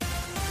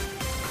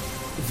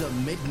The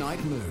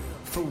Midnight Moo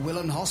for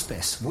Willen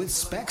Hospice with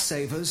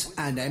Specsavers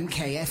and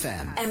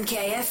MKFM.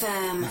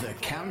 MKFM. The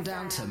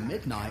countdown to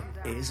midnight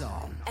is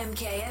on.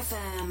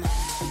 MKFM.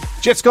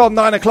 Just gone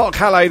 9 o'clock.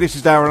 Hello, this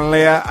is Darren and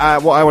Leah.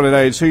 What I want to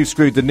know is who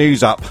screwed the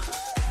news up.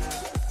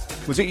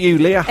 Was it you,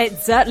 Leah? It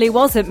certainly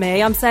wasn't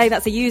me. I'm saying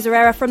that's a user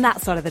error from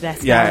that side of the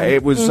desk. Yeah,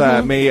 it was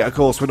me. Of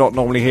course, we're not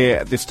normally here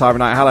at this time of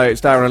night. Hello,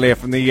 it's Darren and Leah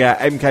from the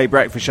MK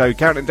Breakfast Show,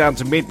 counting down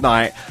to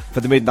midnight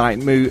for the Midnight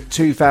Moo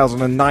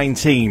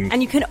 2019.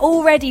 And you can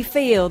already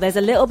feel there's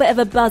a little bit of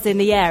a buzz in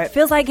the air. It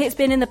feels like it's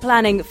been in the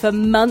planning for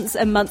months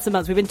and months and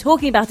months. We've been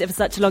talking about it for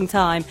such a long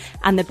time,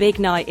 and the big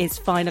night is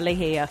finally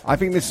here. I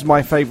think this is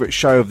my favourite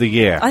show of the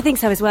year. I think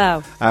so as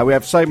well. We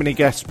have so many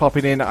guests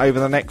popping in over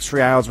the next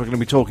 3 hours. We're going to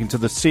be talking to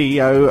the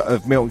CEO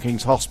of Milton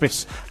Keynes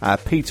Hospice.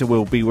 Peter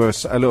will be with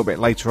us a little bit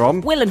later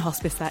on. Willen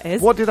Hospice, that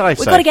is. What did I say?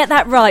 We've got to get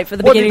that right for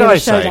the What beginning did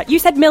of the I show. say? You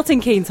said Milton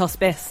Keynes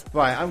Hospice.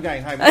 Right, I'm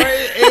going home.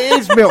 It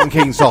is Milton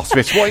Keynes Hospice.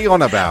 What are you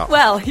on about?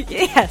 Well,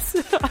 yes,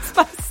 I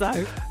suppose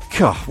so.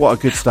 God, what a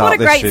good start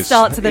What a great this is.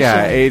 start to the show.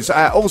 Yeah, it is.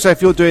 Also,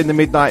 if you're doing the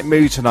Midnight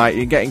Moo tonight,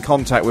 you can get in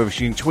contact with us.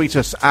 You can tweet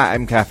us at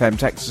MKFM,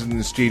 text us in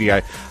the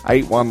studio,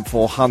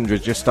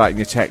 81400, just starting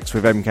your text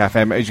with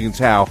MKFM. As you can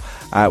tell,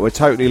 we're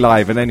totally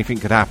live and anything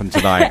could happen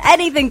tonight.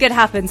 Anything could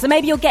happen. So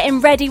maybe you're getting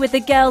ready with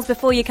the girls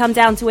before you come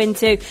down to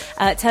Into.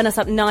 Turn us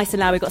up nice and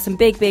loud. We've got some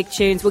big, big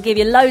tunes. We'll give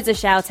you loads of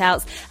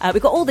shout-outs.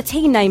 We've got all the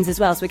team names as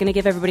well, so we're going to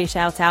give everybody a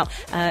shout-out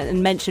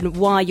and mention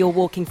why you're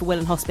walking for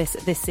Willen Hospice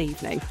this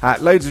evening.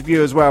 Loads of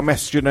you as well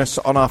messaging us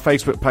on our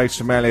Facebook post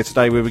from earlier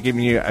today. We were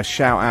giving you a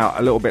shout-out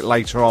a little bit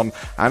later on.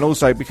 And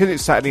also, because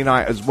it's Saturday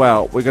night as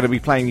well, we're going to be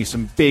playing you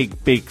some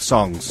big, big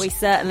songs. We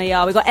certainly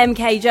are. We've got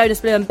MK, Jonas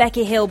Blue and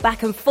Becky Hill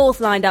back and forth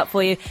lined up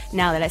for you.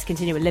 Now then, let's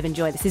continue with Live and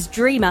Joy. This is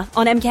Dreamer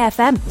on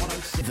MKFM.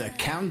 The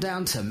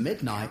countdown to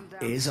midnight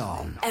is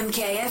on.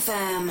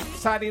 MKFM.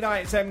 Saturday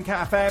night, it's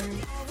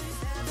MKFM.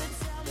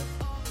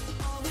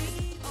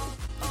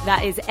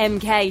 That is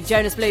MK,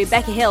 Jonas Blue,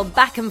 Becky Hill,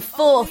 back and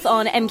forth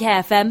on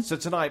MKFM. So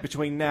tonight,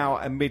 between now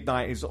and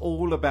midnight, is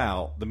all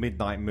about the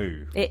Midnight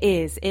Moo. It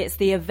is. It's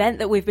the event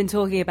that we've been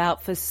talking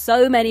about for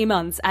so many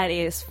months, and it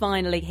is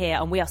finally here,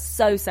 and we are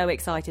so, so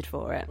excited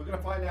for it. We're going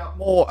to find out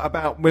more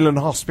about Willen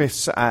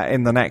Hospice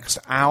in the next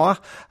hour.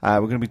 We're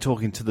going to be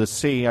talking to the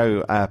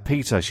CEO,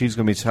 Peter. She's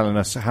going to be telling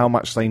us how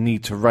much they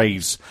need to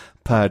raise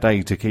per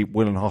day to keep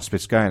Willen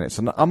Hospice going. It's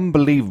an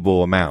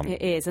unbelievable amount.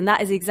 It is, and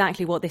that is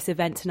exactly what this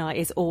event tonight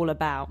is all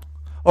about.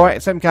 All right,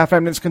 it's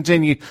MKFM. Let's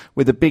continue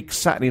with the big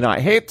Saturday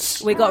night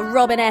hits. We've got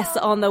Robin S.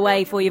 on the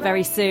way for you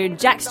very soon.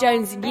 Jax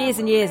Jones, Years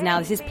and Years now.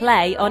 This is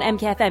Play on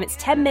MKFM. It's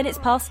 10 minutes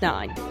past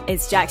 9.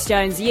 It's Jax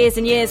Jones, Years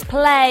and Years,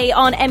 Play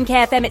on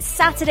MKFM. It's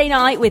Saturday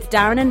night with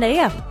Darren and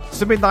Leah. It's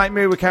the Midnight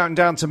Moo. We're counting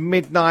down to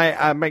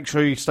midnight. Make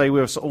sure you stay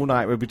with us all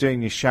night. We'll be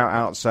doing your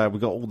shout-outs.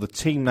 We've got all the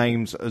team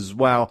names as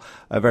well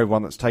of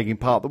everyone that's taking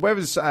part. The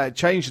weather's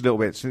changed a little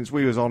bit since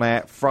we was on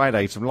air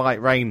Friday. Some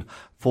light rain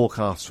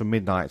forecast for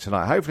midnight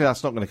tonight. Hopefully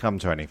that's not going to come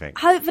to anything.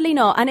 Hopefully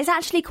not. And it's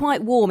actually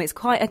quite warm. It's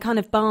quite a kind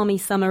of balmy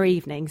summer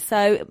evening.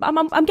 So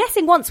I'm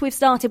guessing once we've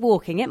started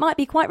walking, it might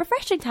be quite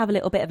refreshing to have a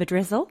little bit of a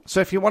drizzle. So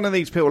if you're one of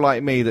these people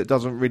like me that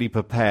doesn't really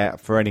prepare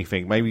for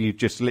anything, maybe you've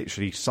just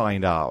literally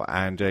signed up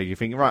and you're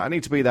thinking, right, I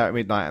need to be there at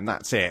midnight and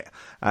that's it.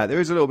 There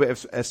is a little bit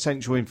of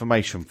essential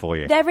information for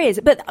you. There is,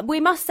 but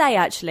we must say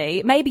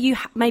actually, maybe you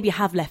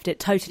have left it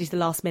totally to the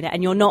last minute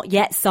and you're not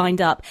yet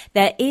signed up.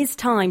 There is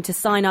time to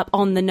sign up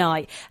on the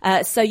night.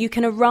 So you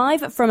can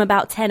arrive from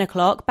about 10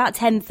 o'clock, about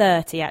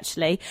 10:30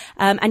 actually,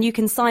 and you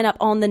can sign up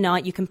on the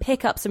night. You can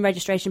pick up some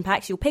registration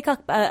packs. You'll pick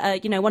up,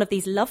 one of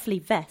these lovely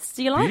vests.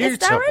 Do you like this,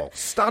 Darren? Beautiful,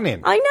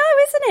 stunning. I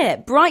know, isn't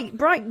it?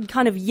 Bright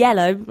kind of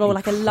yellow or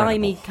like a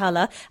limey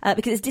colour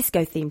because it's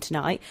disco themed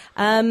tonight.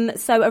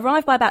 So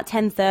arrive by about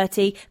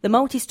 10:30. The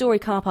multi-storey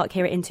car park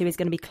here at Into is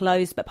going to be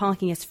closed, but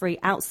parking is free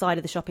outside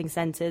of the shopping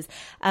centres.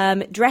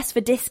 Dress for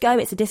disco.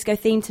 It's a disco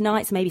theme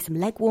tonight, so maybe some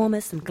leg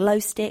warmers, some glow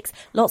sticks,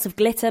 lots of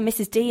glitter.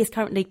 Mrs. D is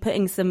currently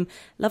putting some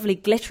lovely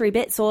glittery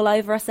bits all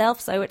over herself,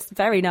 so it's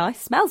very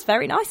nice. Smells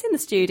very nice in the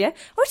studio.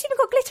 Oh, she's even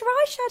got glitter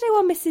eyeshadow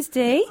on, Mrs.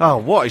 D. Oh,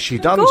 what has she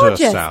done Gorgeous.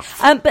 to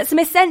herself? But some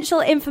essential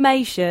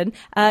information.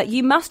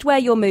 You must wear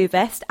your Moo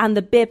vest and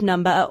the bib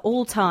number at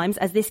all times,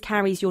 as this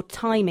carries your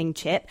timing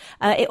chip.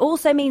 It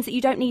also means that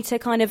you don't need to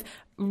kind of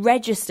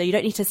register. You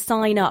don't need to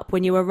sign up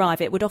when you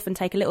arrive. It would often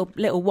take a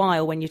little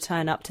while when you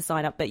turn up to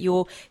sign up, but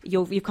you've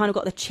kind of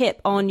got the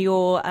chip on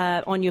your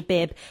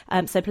bib.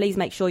 So please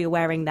make sure you're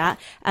wearing that.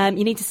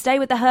 You need to stay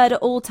with the herd at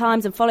all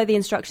times and follow the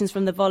instructions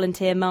from the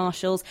volunteer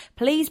marshals.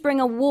 Please bring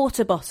a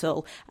water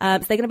bottle. So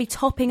they're going to be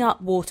topping up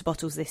water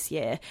bottles this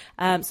year.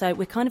 So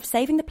we're kind of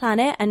saving the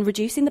planet and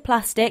reducing the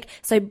plastic.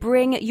 So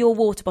bring your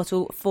water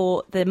bottle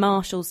for the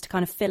marshals to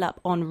kind of fill up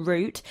en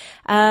route.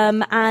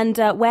 And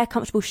wear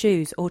comfortable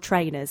shoes or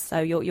trainers.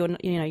 So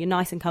you're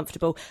nice and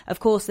comfortable. Of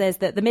course, there's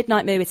the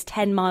Midnight Moo is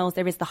 10 miles.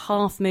 There is the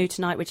Half Moo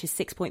tonight, which is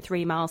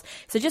 6.3 miles.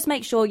 So just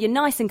make sure you're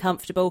nice and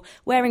comfortable,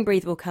 wearing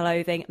breathable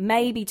clothing.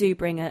 Maybe do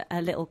bring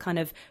a little kind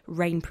of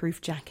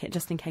rainproof jacket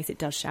just in case it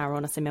does shower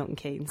on us in Milton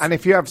Keynes. And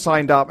if you have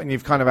signed up and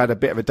you've kind of had a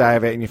bit of a day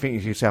of it and you're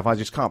thinking to yourself, I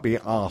just can't be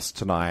arsed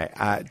tonight,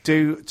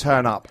 do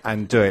turn up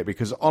and do it,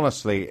 because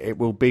honestly, it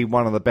will be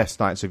one of the best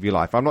nights of your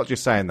life. I'm not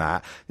just saying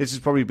that. This has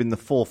probably been the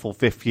 4th or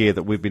 5th year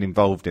that we've been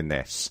involved in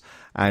this.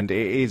 And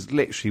it is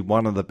literally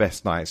one of the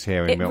best nights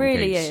here in Milton Keynes. It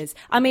really is.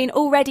 I mean,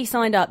 already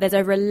signed up, there's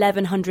over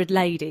 1,100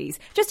 ladies.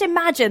 Just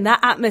imagine that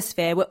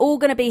atmosphere. We're all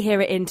going to be here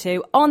at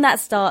Into, on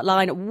that start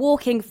line,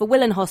 walking for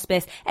Willen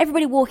Hospice.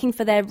 Everybody walking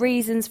for their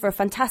reasons, for a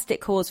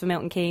fantastic cause for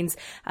Milton Keynes.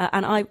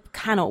 And I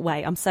cannot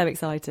wait. I'm so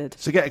excited.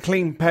 So get a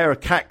clean pair of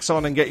cacks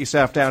on and get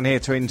yourself down here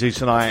to Into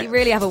tonight. You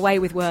really have a way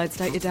with words,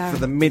 don't you, Darren? For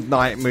the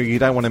Midnight Moo, you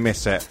don't want to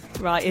miss it.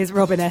 Right, here's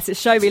Robin S.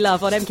 It's Show Me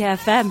Love on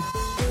MKFM.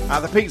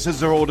 The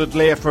pizzas are ordered,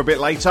 Leah, for a bit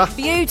later.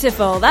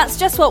 Beautiful. That's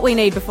just what we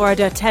need before I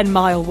do a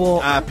 10-mile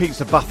walk.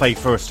 Pizza buffet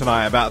for us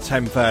tonight about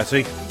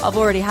 10:30. I've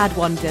already had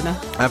one dinner.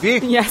 Have you?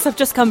 Yes, I've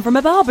just come from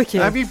a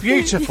barbecue. Have you?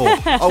 Beautiful.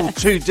 Yes. Old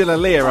two dinner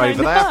Leah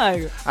over there.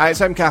 It's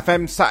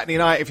MKFM Saturday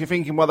night. If you're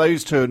thinking, well,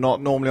 those two are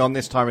not normally on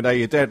this time of day,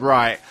 you're dead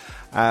right.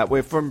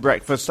 We're from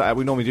breakfast.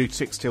 We normally do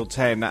 6 till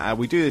 10.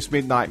 We do this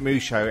Midnight Moo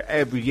show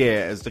every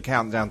year as the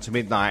countdown to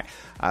midnight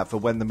for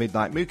when the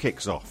Midnight Moo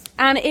kicks off.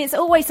 And it's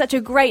always such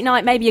a great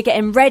night. Maybe you're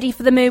getting ready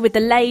for the Moo with the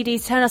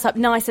ladies. Turn us up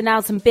nice and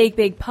loud. Some big,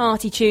 big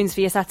party tunes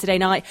for your Saturday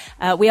night.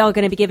 We are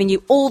going to be giving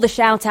you all the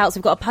shout-outs.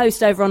 We've got a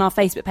post over on our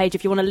Facebook page.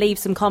 If you want to leave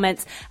some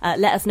comments,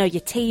 let us know your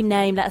team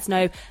name. Let us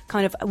know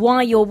kind of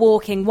why you're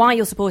walking, why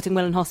you're supporting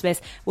Willen Hospice.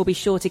 We'll be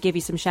sure to give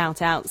you some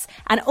shout-outs.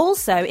 And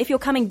also, if you're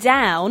coming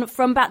down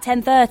from about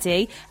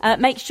 10:30,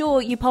 make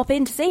sure you pop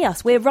in to see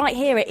us. We're right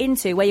here at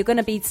Into, where you're going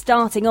to be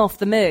starting off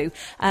the Moo.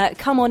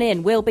 Come on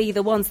in. We'll be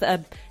the ones that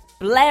are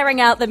blaring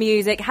out the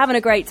music, having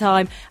a great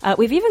time.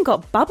 We've even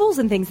got bubbles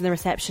and things in the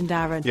reception,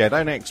 Darren. Yeah,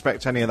 don't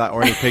expect any of that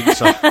or any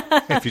pizza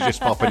if you're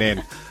just popping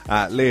in.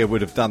 Leah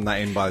would have done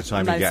that in by the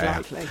time you get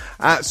out.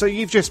 So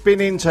you've just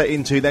been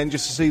into then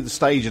just to see the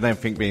stage and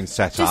everything being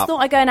set up. Just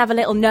thought I'd go and have a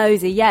little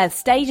nosy. Yeah, the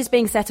stage is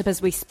being set up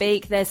as we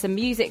speak. There's some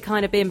music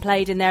kind of being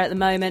played in there at the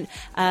moment.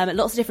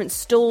 Lots of different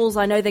stalls.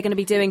 I know they're going to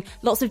be doing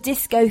lots of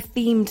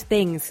disco-themed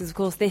things because, of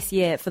course, this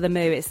year for the Moo,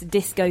 it's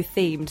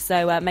disco-themed.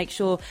 So make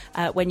sure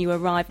when you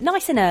arrive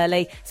nice and early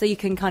so you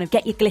can kind of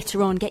get your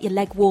glitter on, get your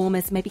leg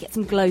warmers, maybe get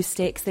some glow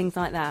sticks, things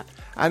like that.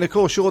 And, of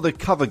course, you're the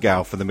cover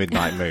gal for the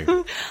Midnight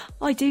Moo.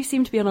 I do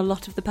seem to be on a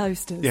lot of the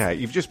posters. Yeah,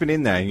 you've just been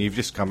in there and you've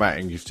just come out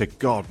and you've said,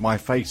 God, my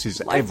face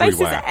is everywhere. My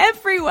face is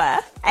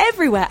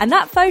everywhere. And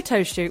that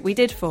photo shoot we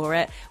did for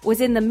it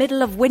was in the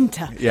middle of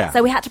winter. Yeah.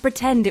 So we had to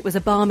pretend it was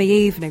a balmy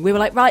evening. We were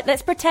like, right,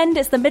 let's pretend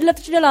it's the middle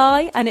of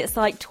July and it's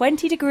like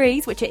 20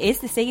 degrees, which it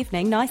is this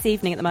evening. Nice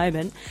evening at the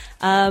moment.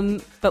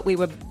 But we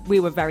were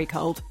very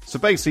cold. So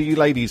basically, you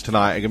ladies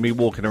tonight are going to be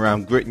walking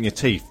around gritting your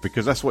teeth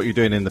because that's what you're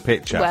doing in the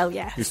picture. Well,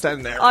 yeah. You're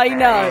standing there. I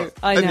know.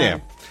 Yeah.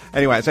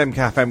 Anyway, it's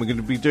MKFM. We're going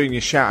to be doing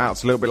your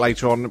shout-outs a little bit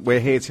later on. We're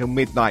here till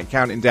midnight,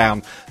 counting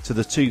down to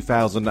the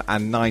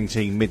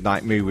 2019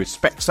 Midnight Moo with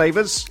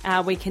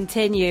Specsavers. We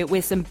continue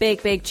with some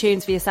big, big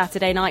tunes for your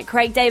Saturday night.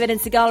 Craig David and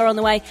Sigala on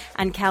the way,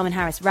 and Calvin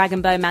Harris, Rag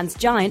and Bone Man's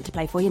Giant to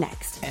play for you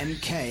next.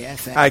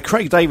 MKFM.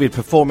 Craig David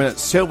performing at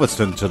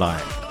Silverstone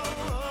tonight.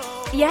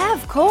 Yeah,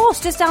 of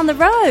course, just down the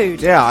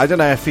road. Yeah, I don't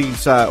know if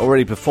he's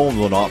already performed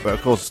or not, but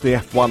of course the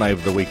F1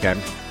 over the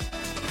weekend.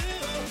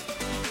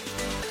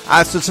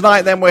 So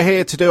tonight then we're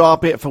here to do our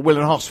bit for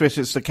Willen Hospice.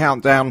 It's the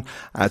countdown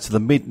to the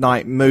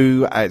Midnight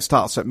Moo. It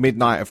starts at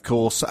midnight, of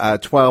course.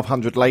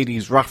 1,200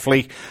 ladies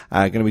roughly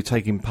going to be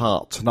taking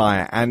part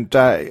tonight. And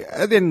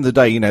at the end of the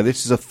day, you know,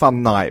 this is a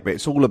fun night, but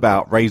it's all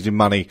about raising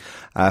money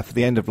for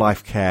the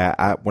end-of-life care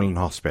at Willen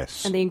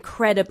Hospice. And the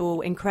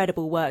incredible,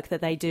 incredible work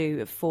that they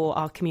do for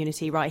our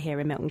community right here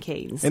in Milton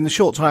Keynes. In the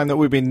short time that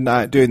we've been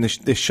doing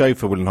this show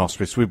for Willen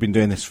Hospice, we've been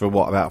doing this for,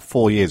 about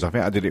 4 years. I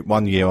think I did it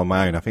 1 year on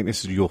my own. I think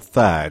this is your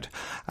third.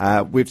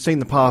 We've seen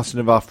the passing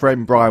of our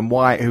friend Brian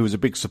White, who was a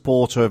big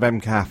supporter of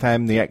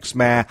MKFM, the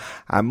ex-mayor,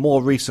 and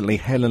more recently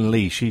Helen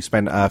Lee. She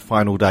spent her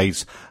final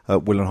days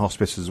at Willen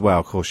Hospice as well.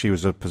 Of course, she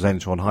was a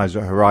presenter on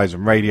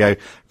Horizon Radio,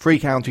 Free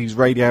Counties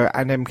Radio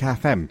and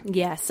MKFM.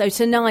 Yeah, so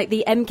tonight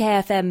the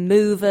MKFM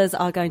movers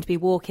are going to be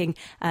walking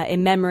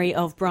in memory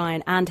of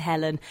Brian and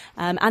Helen.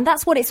 And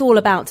that's what it's all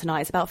about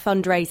tonight. It's about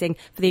fundraising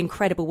for the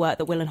incredible work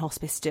that Willen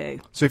Hospice do.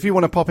 So if you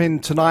want to pop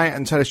in tonight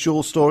and tell us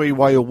your story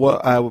while you're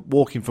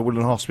walking for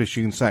Willen Hospice,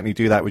 you can certainly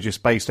do that. We're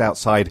just based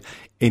outside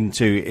in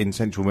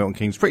central Milton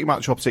Keynes, pretty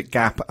much opposite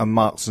Gap and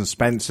Marks and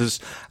Spencer's.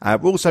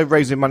 We're also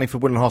raising money for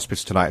Willen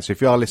Hospice tonight. So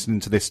if you are listening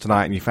to this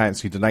tonight and you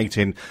fancy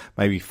donating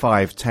maybe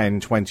 £5, £10,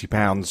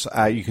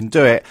 £20, you can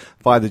do it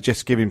via the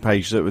Just Giving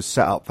page that was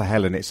set up for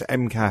Helen. It's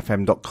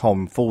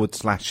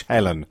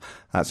mkfm.com/Helen.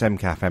 That's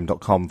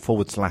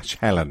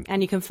mkfm.com/Helen.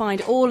 And you can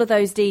find all of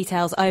those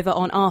details over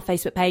on our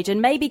Facebook page,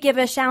 and maybe give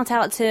a shout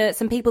out to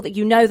some people that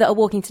you know that are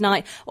walking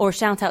tonight, or a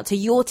shout out to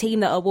your team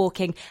that are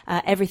walking.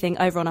 Everything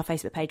over on our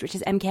Facebook page, which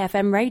is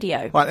MKFM MKFM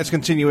Radio. Right, let's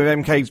continue with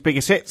MK's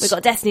biggest hits. We've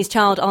got Destiny's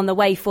Child on the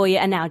way for you,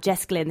 and now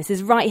Jess Glynn. This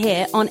is right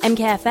here on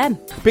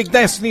MKFM. Big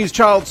Destiny's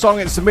Child song.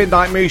 It's the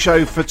Midnight Moo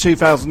show for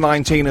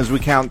 2019 as we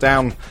count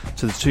down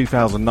to the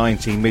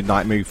 2019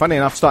 Midnight Moo. Funny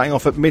enough, starting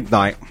off at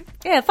midnight.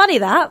 Yeah, funny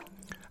that.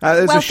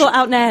 Well thought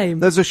out name.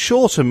 There's a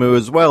shorter moo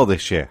as well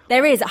this year.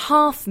 There is a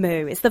half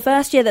moo. It's the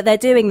first year that they're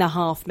doing the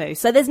half moo.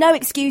 So there's no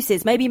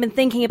excuses. Maybe you've been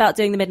thinking about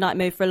doing the midnight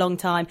moo for a long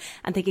time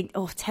and thinking,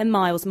 10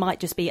 miles might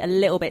just be a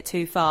little bit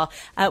too far.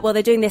 Well,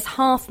 they're doing this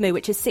half moo,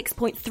 which is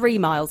 6.3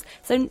 miles.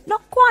 So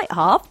not quite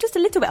half, just a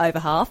little bit over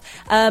half.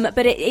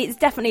 But it's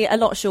definitely a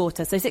lot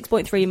shorter. So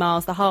 6.3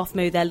 miles, the half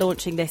moo they're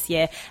launching this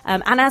year.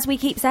 And as we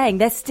keep saying,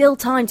 there's still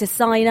time to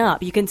sign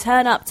up. You can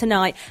turn up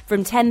tonight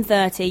from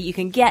 10:30. You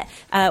can get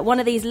one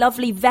of these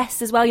lovely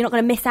vests as well. You're not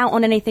going to miss out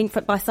on anything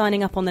by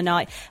signing up on the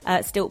night.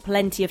 Still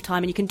plenty of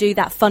time, and you can do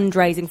that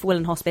fundraising for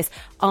Willen Hospice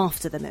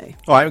after the moo.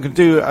 All right, we can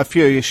do a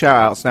few of your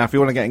shout-outs now. If you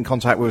want to get in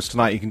contact with us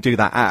tonight, you can do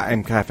that at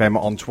MKFM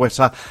on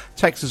Twitter.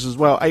 Text us as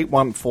well,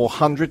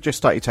 81400. Just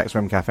start your text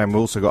from MKFM. We've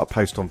also got a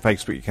post on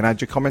Facebook. You can add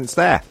your comments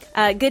there.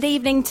 Good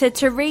evening to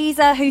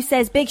Teresa, who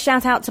says, big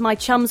shout-out to my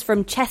chums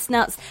from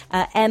Chestnuts,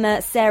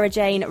 Emma, Sarah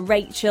Jane,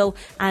 Rachel,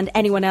 and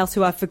anyone else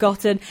who I've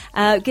forgotten.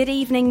 Good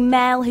evening,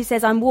 Mel, who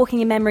says, I'm walking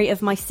in memory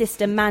of my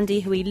sister Mandy,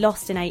 who we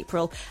lost in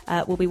April.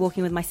 We'll be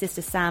walking with my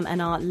sister Sam and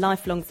our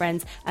lifelong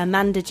friends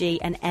Amanda G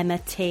and Emma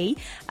T.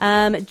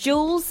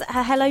 Jules,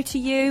 hello to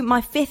you. My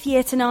 5th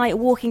year tonight,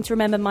 walking to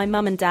remember my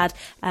mum and dad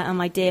and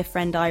my dear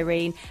friend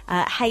Irene.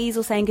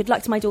 Hazel saying good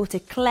luck to my daughter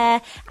Claire,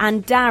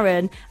 and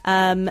Darren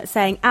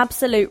saying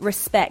absolute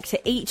respect to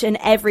each and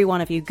every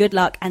one of you. Good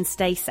luck and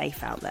stay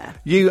safe out there.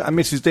 You and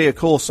Mrs D, of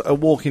course, are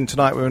walking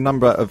tonight with a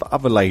number of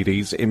other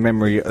ladies in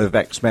memory of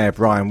ex-Mayor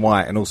Brian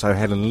White and also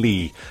Helen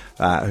Lee,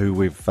 who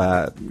we've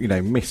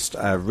missed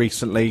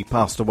recently,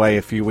 passed away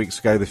a few weeks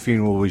ago. The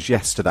funeral was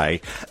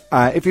yesterday.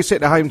 If you're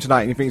sitting at home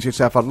tonight and you think to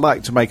yourself, I'd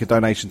like to make a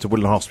donation to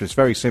Willen Hospice,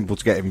 very simple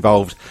to get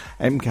involved.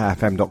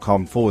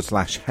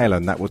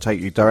 mkfm.com/Helen. That will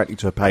take you directly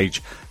to a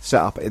page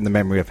set up in the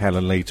memory of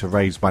Helen Lee to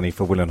raise money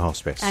for Willen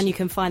Hospice. And you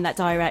can find that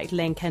direct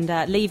link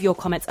and leave your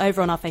comments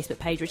over on our Facebook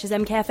page, which is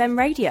MKFM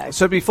Radio.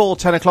 So before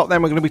 10 o'clock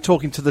then, we're going to be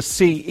talking to the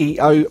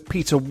CEO,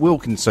 Peter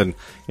Wilkinson,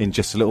 in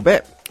just a little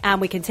bit. And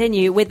we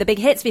continue with the big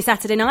hits for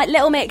Saturday night.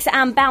 Little Mix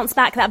and Bounce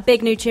Back. That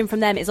big new tune from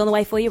them is on the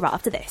way for you right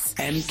after this.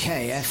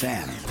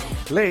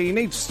 MKFM. Lee, you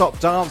need to stop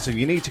dancing.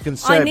 You need to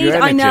conserve your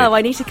energy. I know.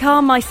 I need to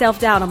calm myself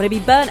down. I'm going to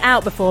be burnt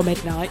out before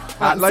midnight.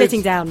 I'm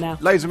sitting down now.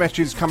 Loads of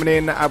messages coming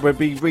in. We'll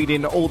be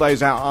reading all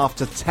those out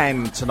after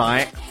 10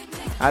 tonight.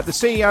 The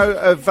CEO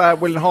of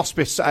Willen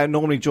Hospice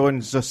normally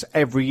joins us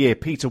every year.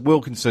 Peter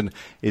Wilkinson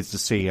is the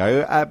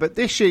CEO. But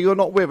this year you're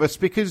not with us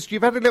because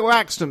you've had a little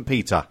accident,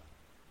 Peter.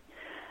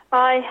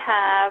 I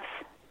have.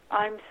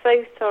 I'm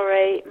so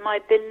sorry. My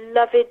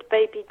beloved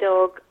baby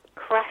dog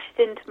crashed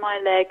into my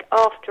leg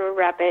after a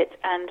rabbit,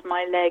 and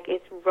my leg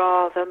is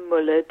rather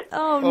mullered.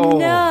 Oh,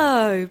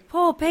 no.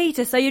 Poor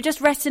Peter. So you're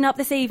just resting up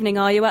this evening,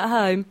 are you, at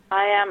home?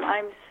 I am.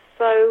 I'm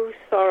so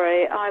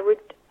sorry. I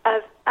would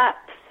have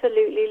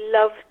absolutely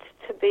loved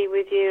to be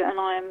with you, and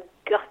I am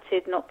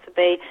gutted not to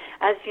be.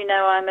 As you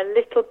know, I'm a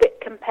little bit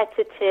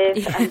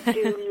competitive and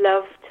do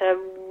love to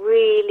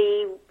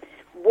really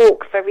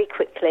walk very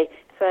quickly.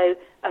 So,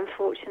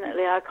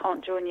 unfortunately, I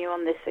can't join you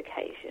on this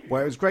occasion.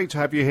 Well, it was great to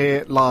have you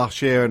here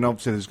last year, and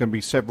obviously there's going to be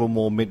several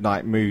more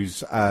Midnight Moos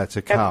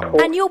to come.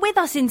 And you're with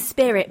us in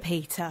spirit,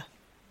 Peter.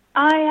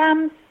 I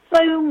am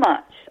so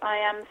much.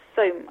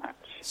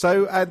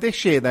 So,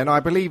 this year, then, I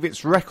believe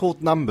it's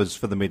record numbers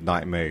for the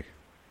Midnight Moo.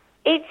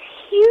 It's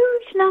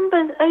huge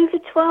numbers, over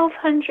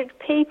 1,200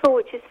 people,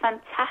 which is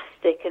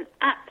fantastic, and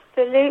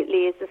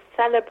absolutely is a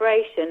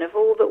celebration of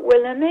all that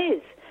Willen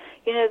is.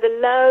 You know, the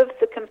love,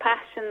 the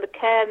compassion, the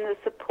care and the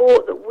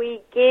support that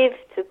we give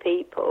to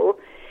people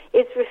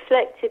is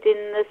reflected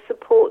in the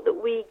support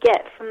that we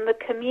get from the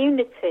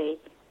community.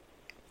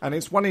 And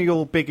it's one of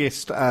your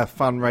biggest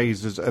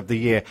fundraisers of the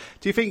year.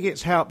 Do you think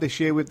it's helped this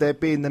year with there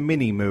being the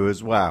mini moo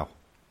as well?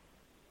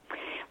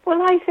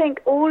 Well, I think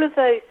all of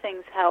those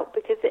things help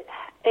because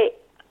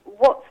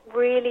what's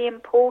really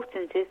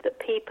important is that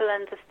people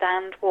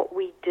understand what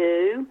we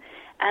do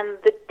and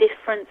the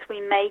difference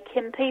we make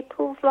in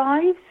people's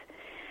lives.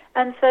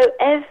 And so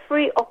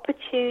every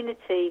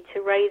opportunity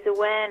to raise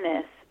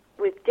awareness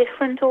with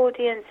different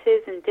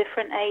audiences and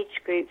different age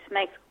groups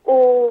makes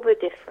all the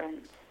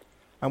difference.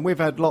 And we've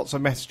had lots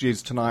of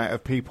messages tonight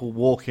of people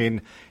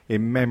walking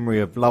in memory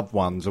of loved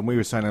ones. And we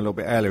were saying a little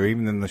bit earlier,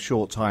 even in the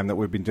short time that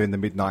we've been doing the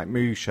Midnight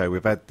Moo show,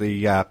 we've had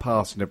the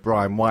passing of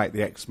Brian White,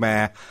 the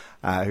ex-mayor,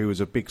 who was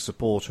a big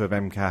supporter of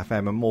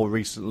MKFM, and more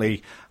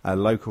recently,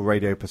 local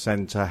radio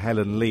presenter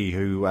Helen Lee,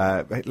 who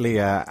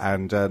Leah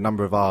and a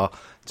number of our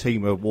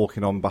team are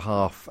walking on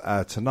behalf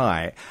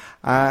tonight.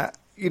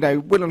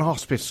 Willen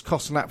Hospice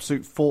costs an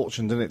absolute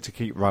fortune, doesn't it, to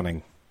keep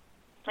running?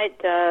 It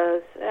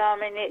does. I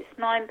mean, it's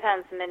 £9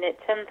 a minute,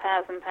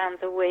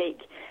 £10,000 a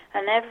week,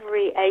 and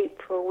every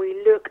April we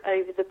look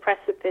over the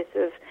precipice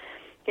of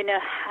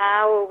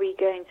how are we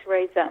going to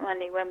raise that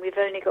money when we've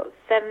only got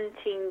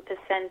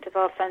 17% of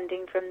our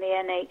funding from the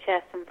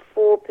NHS and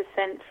 4%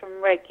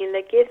 from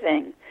regular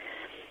giving?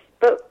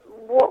 But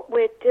what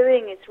we're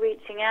doing is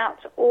reaching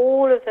out to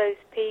all of those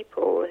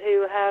people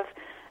who have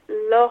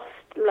lost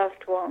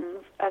loved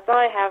ones, as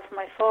I have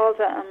my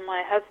father and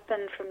my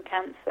husband from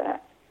cancer,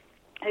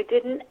 who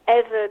didn't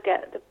ever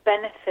get the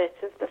benefit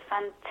of the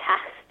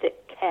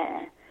fantastic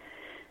care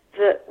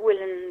that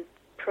Willen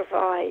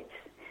provides.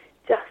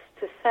 Just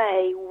to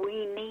say,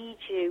 we need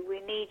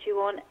you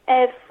on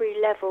every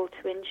level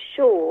to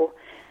ensure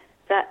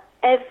that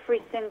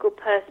every single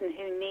person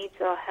who needs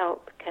our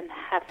help can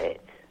have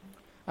it.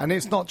 And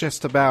it's not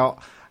just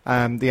about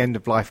the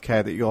end-of-life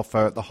care that you offer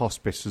at the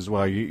hospice as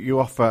well. You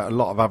offer a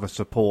lot of other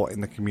support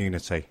in the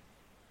community.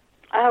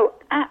 Oh,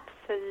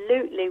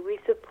 absolutely. We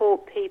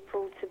support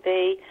people to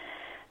be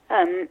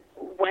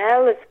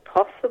well as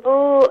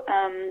possible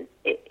in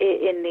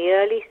the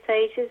early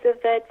stages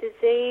of their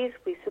disease.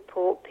 We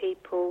support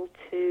people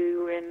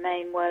to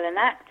remain well and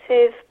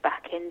active,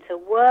 back into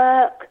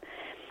work.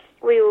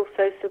 We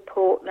also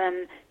support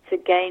them to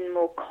gain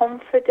more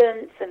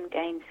confidence and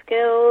gain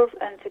skills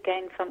and to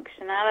gain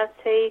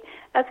functionality,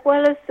 as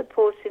well as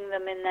supporting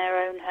them in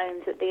their own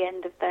homes at the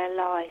end of their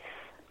life.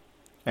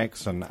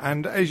 Excellent.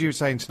 And as you were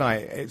saying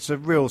tonight, it's a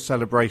real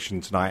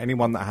celebration tonight.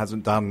 Anyone that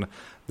hasn't done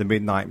the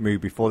Midnight Moo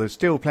before, there's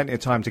still plenty of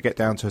time to get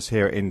down to us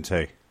here at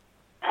Into.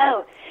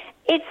 Oh,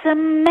 it's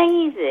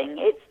amazing.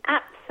 It's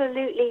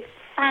absolutely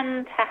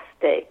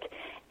fantastic.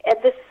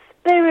 The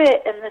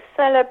spirit and the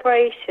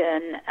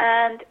celebration,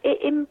 and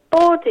it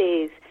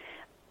embodies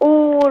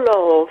all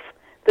of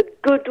the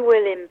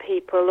goodwill in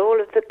people,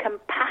 all of the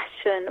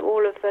compassion,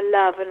 all of the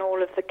love and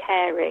all of the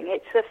caring.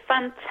 It's a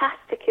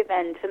fantastic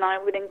event, and I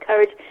would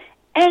encourage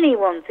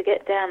anyone to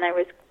get down there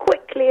as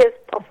quickly as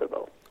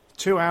possible.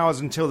 2 hours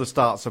until the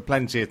start, so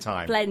plenty of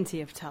time. Plenty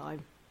of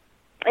time.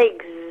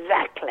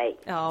 Exactly.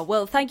 Oh,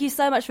 well, thank you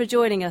so much for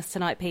joining us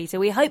tonight, Peter.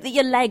 We hope that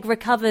your leg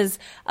recovers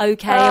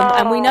okay,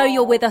 and we know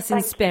you're with us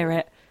in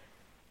spirit.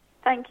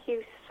 Thank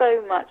you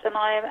so much, and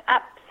I am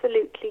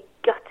absolutely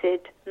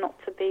gutted not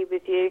to be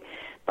with you,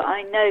 but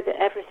I know that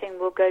everything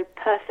will go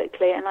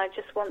perfectly, and I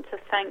just want to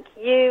thank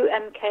you,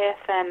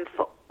 MKFM,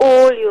 for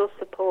all your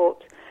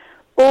support,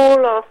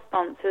 all our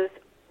sponsors,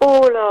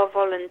 all our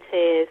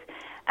volunteers,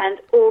 and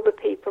all the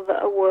people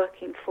that are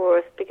walking for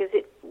us, because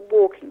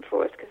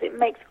it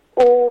makes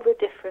all the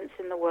difference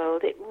in the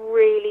world. It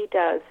really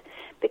does.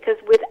 Because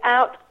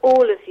without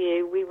all of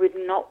you, we would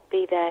not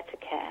be there to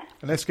care.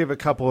 And let's give a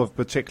couple of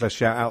particular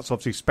shout-outs.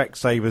 Obviously,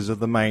 Specsavers are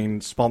the main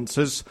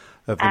sponsors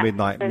of the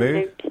Midnight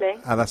Moo.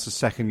 And that's the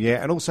second year.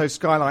 And also,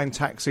 Skyline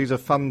Taxis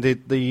have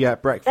funded the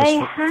breakfast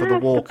for the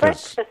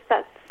walkers. The breakfast,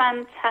 that's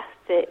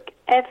fantastic.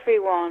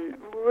 Everyone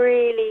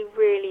really,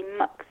 really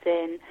mucks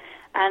in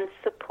and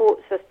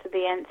supports us to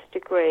the nth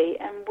degree,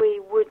 and we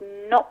would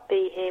not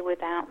be here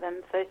without them,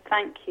 so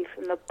thank you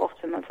from the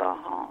bottom of our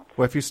hearts.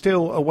 Well, if you're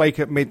still awake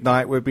at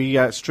midnight, we'll be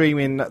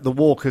streaming the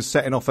walkers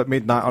setting off at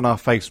midnight on our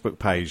Facebook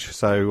page,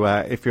 so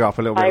if you're up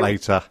a little bit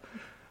later,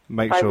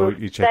 make sure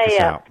you check us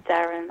out.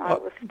 Darren, I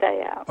will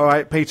stay up. All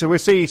right, Peter, we'll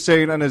see you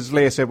soon, and as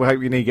Leah said, we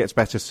hope your knee gets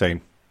better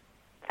soon.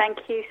 Thank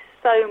you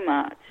so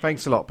much.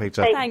 Thanks a lot,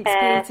 Peter. Thanks,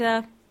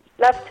 Peter.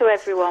 Love to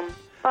everyone.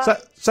 So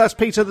that's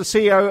Peter, the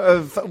CEO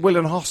of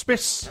Willen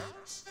Hospice.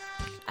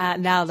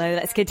 Now, though,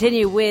 let's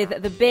continue with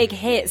the big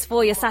hits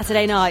for your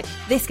Saturday night.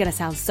 This is going to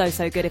sound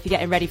so good if you're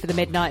getting ready for the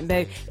Midnight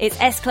Moo. It's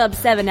S Club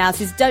 7 now.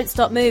 This is Don't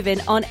Stop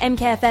Moving on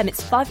MKFM.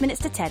 It's 5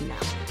 minutes to 10 now.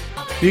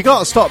 You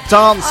got to stop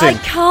dancing. I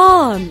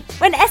can't.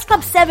 When S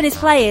Club 7 is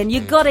playing, you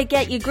got to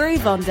get your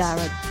groove on,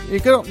 Darren.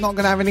 You're not going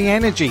to have any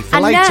energy for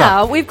and later. And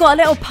now we've got a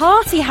little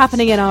party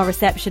happening in our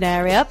reception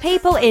area.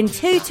 People in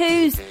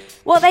tutus,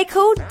 what they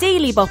call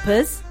dealy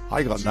boppers.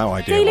 I got no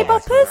idea. Dealy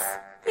boppers?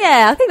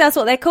 Yeah, I think that's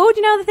what they're called.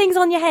 You know the things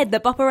on your head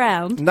that bop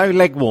around? No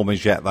leg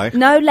warmers yet, though.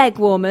 No leg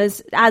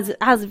warmers as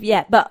of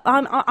yet, but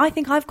I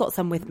think I've got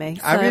some with me.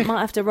 So I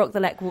might have to rock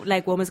the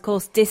leg warmers. Of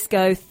course,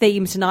 disco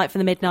theme tonight for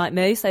the Midnight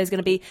Moo, so there's going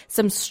to be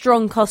some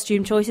strong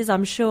costume choices,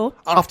 I'm sure.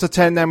 After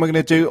 10, then, we're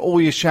going to do all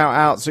your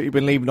shout-outs that you've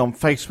been leaving on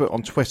Facebook,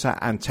 on Twitter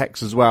and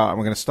text as well. And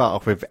we're going to start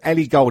off with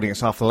Ellie Golding.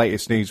 It's after the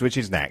latest news, which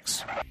is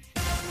next.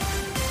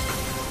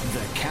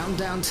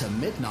 Countdown to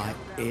midnight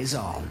is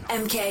on.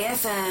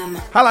 MKFM.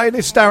 Hello,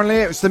 this is Darren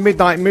Lee. It's the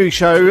Midnight Moo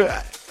Show.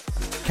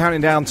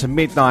 Counting down to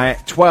midnight,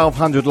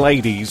 1,200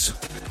 ladies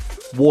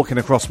walking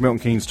across Milton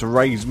Keynes to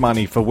raise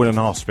money for Willen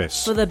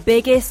Hospice. For the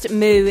biggest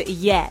moo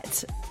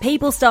yet.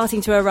 People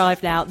starting to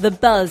arrive now. The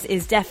buzz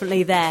is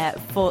definitely there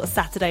for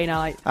Saturday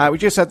night. We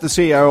just had the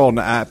CEO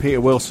on, Peter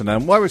Wilson,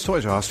 and while we were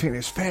talking to her, I was thinking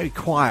it's very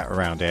quiet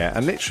around here,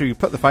 and literally we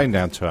put the phone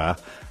down to her,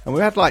 and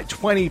we had like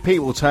 20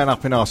 people turn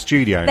up in our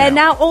studio. They're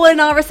now all in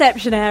our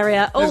reception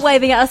area, all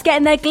waving at us,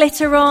 getting their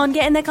glitter on,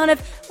 getting their kind of...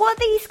 What are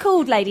these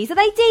called, ladies? Are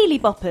they dealy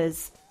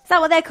boppers? Is that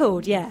what they're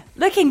called? Yeah.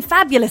 Looking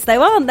fabulous,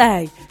 though, aren't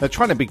they? They're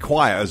trying to be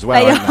quiet as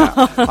well,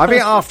 aren't they? I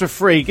think after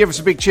 3, give us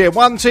a big cheer.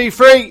 1, 2,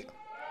 3.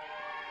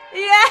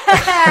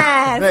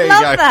 Yes! There you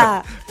Love go.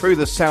 that. Through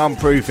the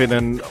soundproofing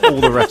and all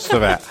the rest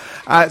of it.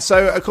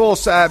 So, of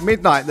course,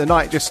 midnight, the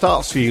night just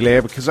starts for you,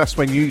 Leah, because that's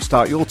when you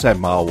start your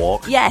 10-mile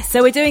walk. Yes,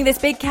 so we're doing this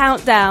big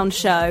countdown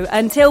show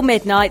until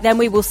midnight. Then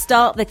we will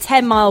start the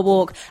 10-mile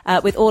walk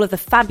with all of the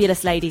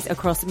fabulous ladies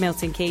across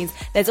Milton Keynes.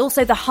 There's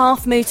also the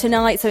half moo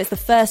tonight, so it's the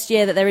first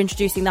year that they're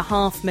introducing the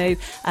half moo.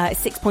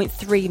 It's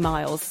 6.3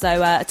 miles, so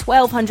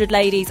 1,200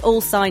 ladies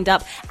all signed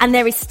up, and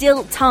there is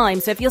still time.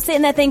 So if you're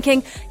sitting there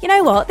thinking, you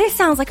know what, this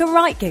sounds like a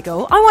right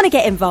giggle, I want to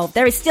get involved,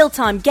 there is still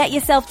time. Get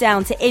yourself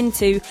down to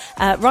Into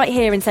right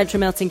here in central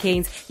Milton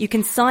Keynes. You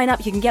can sign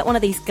up, you can get one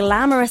of these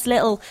glamorous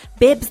little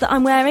bibs that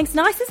I'm wearing. It's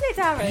nice, isn't it,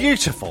 Darren?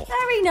 Beautiful.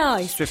 Very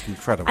nice. It's just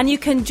incredible. And you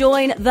can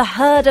join the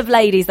herd of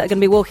ladies that are going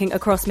to be walking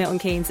across Milton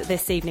Keynes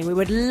this evening. We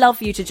would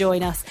love you to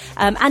join us.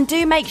 And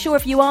do make sure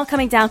if you are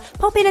coming down,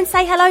 pop in and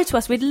say hello to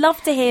us. We'd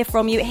love to hear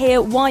from you,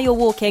 hear why you're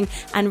walking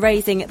and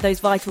raising those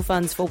vital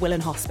funds for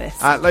Willen Hospice.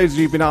 Loads of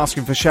you have been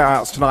asking for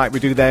shout-outs tonight. We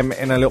do them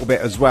in a little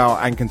bit as well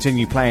and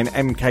continue playing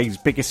MK's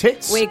biggest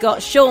hits. We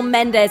got Shawn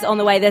Mendes on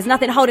the way. There's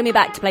nothing holding me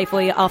back to play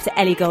for you after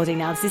Ellie Goulding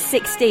now. This is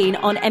 16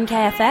 on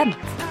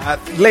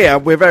MKFM. Leah,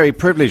 we're very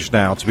privileged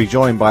now to be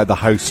joined by the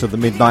hosts of the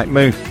Midnight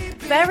Moo.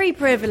 Very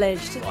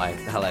privileged. Hi,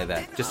 hello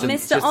there. Just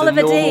Mr. a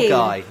Oliver normal Dean.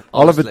 guy.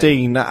 Oliver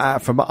honestly. Dean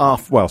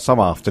from some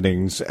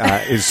afternoons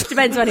is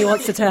Depends when he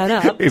wants to turn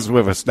up. is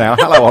with us now.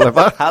 Hello,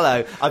 Oliver.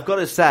 Hello. I've got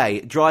to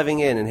say, driving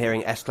in and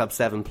hearing S Club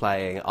 7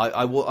 playing,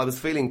 I was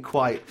feeling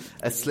quite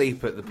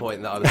asleep at the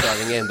point that I was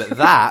driving in, but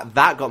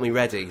that got me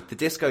ready. The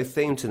disco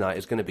theme tonight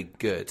is going to be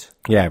good.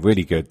 Yeah,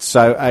 really good.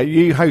 So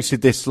you hosted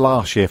this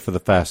last year for the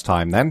first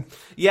time then?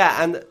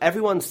 Yeah, and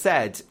everyone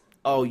said,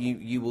 oh,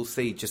 you will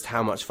see just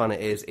how much fun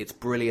it is. It's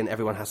brilliant.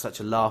 Everyone has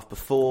such a laugh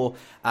before.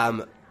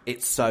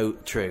 It's so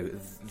true.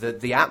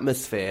 The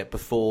atmosphere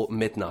before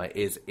midnight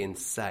is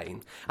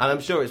insane. And I'm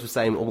sure it's the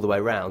same all the way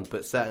around,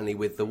 but certainly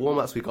with the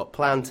warm-ups we've got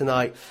planned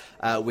tonight,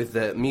 with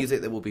the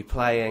music that we'll be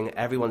playing,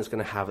 everyone is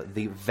going to have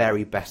the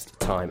very best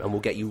time, and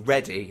we'll get you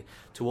ready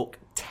to walk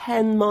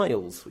 10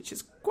 miles, which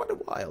is quite a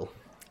while.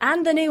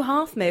 And the new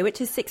half moo,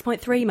 which is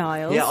 6.3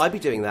 miles. Yeah, I'd be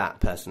doing that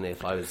personally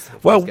if I was.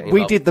 Well, getting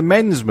we involved. did the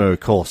men's moo, of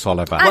course,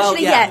 Oliver.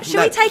 Actually, yeah, Should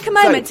no. we take a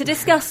moment to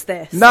discuss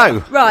this?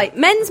 No. Right,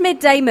 men's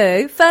midday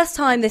moo. First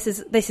time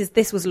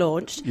this was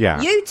launched.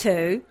 Yeah. You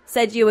two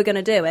said you were going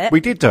to do it.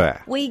 We did do it.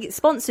 We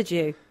sponsored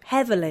you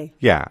heavily.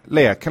 Yeah.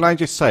 Leah, can I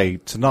just say,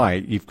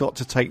 tonight, you've got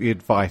to take the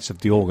advice of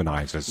the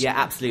organisers. Yeah,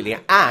 absolutely.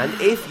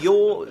 And if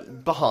you're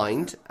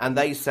behind and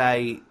they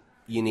say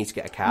you need to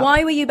get a cab.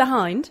 Why were you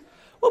behind?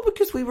 Well,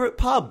 because we were at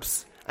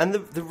pubs. And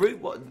the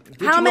route...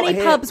 How many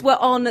pubs were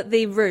on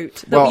the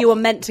route that you were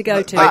meant to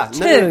go to?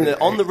 No.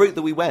 On the route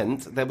that we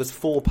went, there was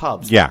 4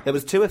 pubs. Yeah. There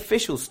was 2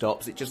 official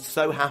stops. It just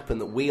so happened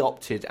that we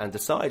opted and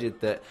decided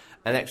that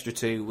an extra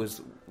 2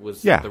 was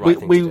the right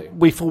thing to do.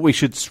 We thought we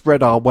should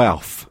spread our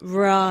wealth.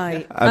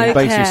 Right. And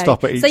basically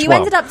stop at each So you one.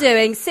 ended up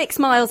doing 6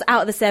 miles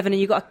out of the 7 and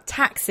you got a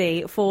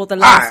taxi for the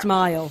last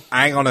mile.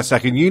 Hang on a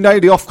second. You know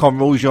the Ofcom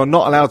rules. You're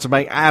not allowed to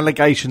make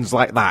allegations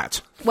like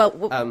that.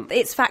 Well,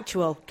 it's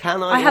factual.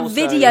 I have also-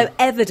 video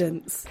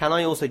evidence. Can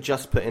I also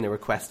just put in a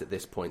request at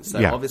this point? So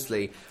Yeah.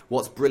 obviously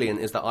what's brilliant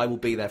is that I will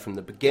be there from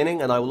the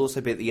beginning and I will also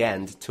be at the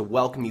end to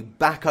welcome you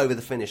back over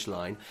the finish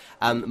line.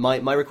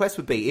 My request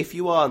would be, if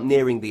you are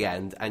nearing the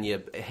end and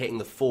you're hitting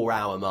the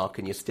 4-hour mark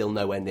and you're still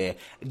nowhere near,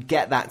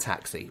 get that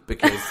taxi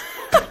because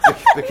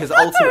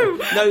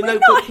ultimately...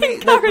 not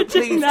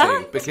encouraging please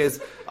that. do, because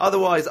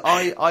otherwise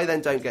I then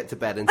don't get to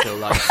bed until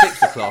like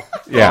 6 o'clock.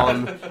 Yeah.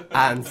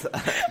 And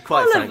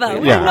quite Oliver, frankly...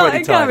 we're I'm not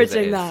already tired as it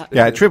encouraging is. that.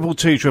 Yeah,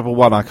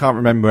 222 I can't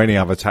remember any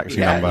other taxi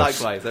Yeah,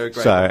 numbers. likewise, they're a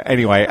great So one.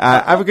 anyway,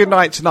 have a good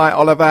night tonight,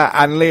 Oliver.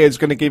 And Leah's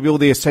going to give you all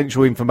the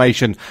essential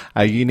information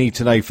you need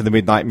to know for the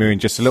Midnight Moo in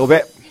just a little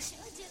bit.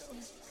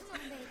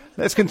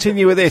 Let's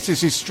continue with this.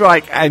 This is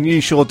Strike and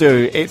You Sure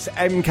Do. It's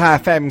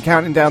MKFM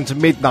counting down to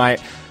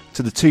midnight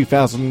to the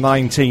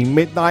 2019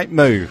 Midnight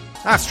Moo.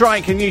 That's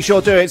Strike and You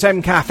Sure Do. It's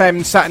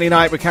MKFM Saturday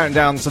night. We're counting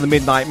down to the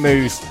Midnight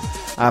Moos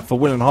for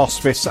Willen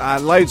Hospice.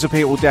 Loads of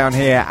people down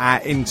here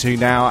at Into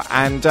now,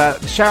 and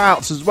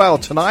shout-outs as well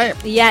tonight.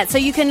 Yeah, so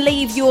you can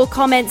leave your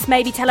comments,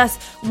 maybe tell us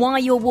why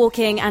you're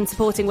walking and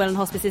supporting Willen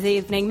Hospice this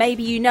evening.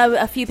 Maybe you know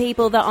a few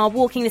people that are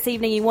walking this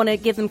evening, you want to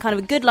give them kind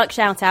of a good luck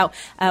shout-out.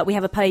 We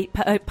have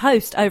a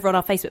post over on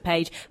our Facebook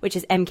page, which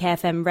is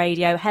MKFM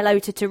Radio. Hello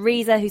to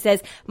Teresa, who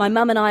says, my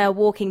mum and I are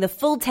walking the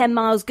full 10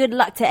 miles. Good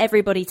luck to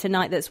everybody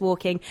tonight that's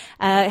walking.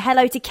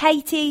 Hello to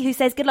Katie, who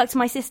says, good luck to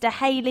my sister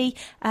Hayley,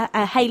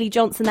 Hayley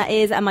Johnson that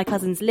is, and my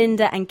cousins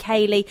Linda and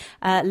Kaylee.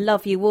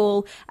 Love you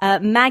all.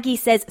 Maggie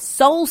says,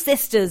 Soul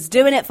Sisters,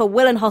 doing it for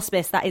Willen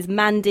Hospice. That is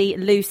Mandy,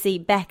 Lucy,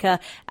 Becca,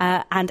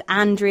 and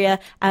Andrea,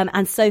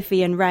 and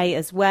Sophie and Ray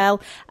as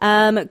well.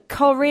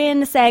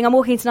 Corinne saying, I'm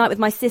walking tonight with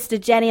my sister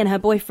Jenny and her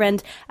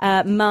boyfriend,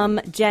 mum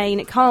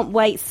Jane. Can't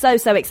wait. So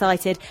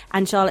excited.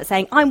 And Charlotte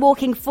saying, I'm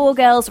walking 4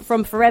 girls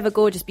from Forever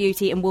Gorgeous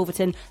Beauty in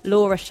Wolverton,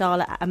 Laura,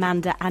 Charlotte,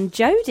 Amanda and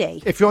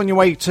Jodie. If you're on your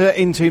way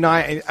to Into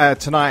tonight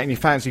and you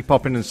fancy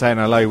popping and saying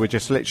hello, we're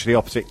just literally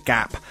opposite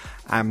Gap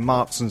and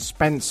Marks and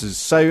Spencer's.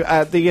 So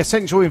the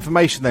essential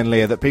information then,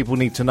 Leah, that people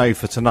need to know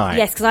for tonight.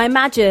 Yes, because I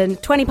imagine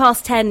 20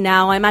 past 10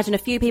 now, I imagine a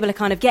few people are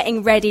kind of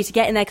getting ready to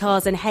get in their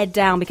cars and head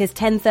down because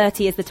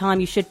 10:30 is the time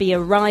you should be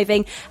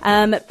arriving.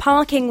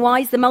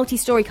 Parking-wise, the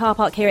multi-storey car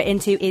park here at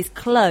Into is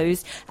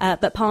closed,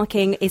 but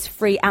parking is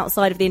free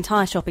outside of the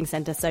entire shopping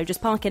centre. So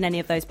just park in any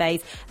of those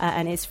bays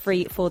and it's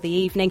free for the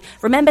evening.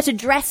 Remember to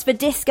dress for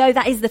disco.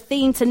 That is the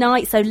theme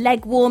tonight. So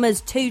leg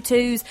warmers,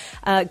 tutus,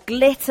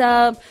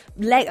 glitter,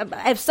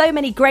 so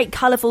many great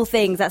colourful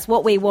things. That's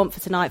what we want for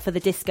tonight for the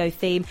disco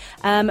theme.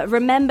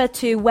 Remember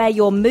to wear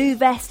your Moo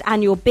vest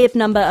and your bib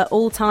number at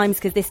all times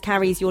because this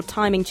carries your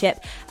timing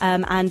chip.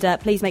 And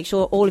please make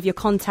sure all of your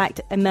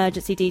contact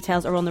emergency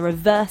details are on the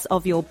reverse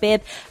of your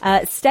bib.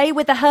 Stay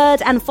with the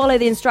herd and follow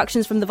the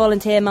instructions from the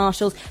volunteer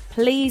marshals.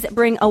 Please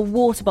bring a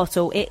water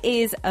bottle. It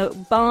is a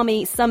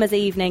balmy summer's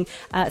evening,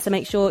 so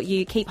make sure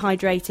you keep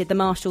hydrated. The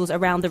marshals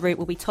around the route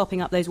will be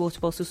topping up those water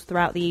bottles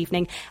throughout the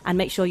evening, and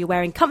make sure you're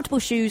wearing comfortable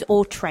shoes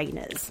or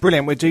trainers.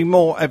 Brilliant. We'll do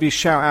more of your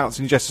shout-outs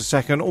in just a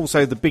second.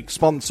 Also, the big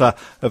sponsor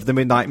of the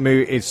Midnight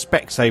Moo is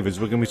Specsavers.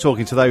 We're going to be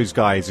talking to those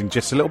guys in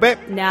just a little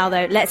bit. Now,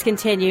 though, let's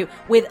continue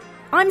with,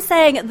 I'm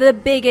saying, the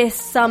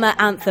biggest summer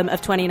anthem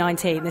of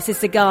 2019. This is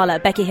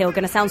Sigala, Becky Hill,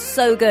 going to sound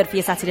so good for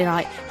your Saturday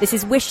night. This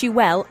is Wish You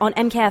Well on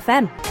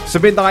MKFM. So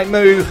Midnight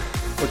Moo,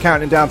 we're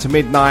counting down to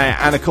midnight,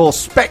 and of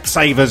course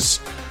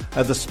Specsavers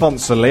are the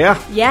sponsor, Leah.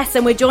 Yes,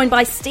 and we're joined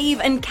by Steve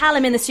and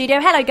Callum in the studio.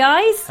 Hello,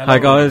 guys. Hello. Hi,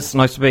 guys.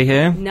 Nice to be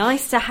here.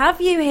 Nice to have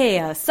you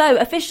here. So,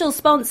 official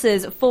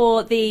sponsors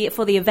for the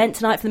event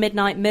tonight for the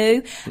Midnight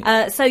Moo.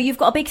 So you've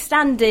got a big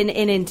stand in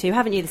Into,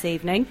 haven't you, this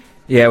evening?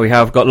 Yeah, we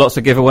have got lots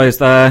of giveaways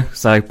there.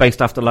 So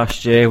based after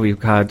last year,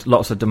 we've had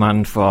lots of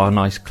demand for our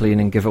nice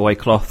cleaning giveaway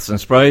cloths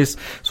and sprays.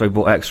 So we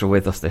brought extra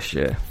with us this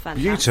year.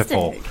 Fantastic.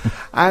 Beautiful.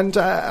 And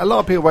a lot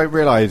of people won't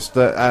realise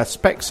that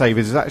Specsavers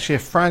is actually a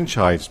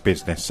franchise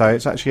business. So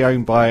it's actually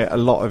owned by a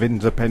lot of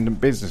independent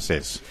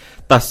businesses.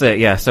 That's it,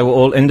 yeah. So we're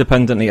all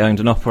independently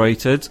owned and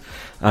operated.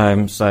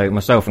 So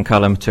myself and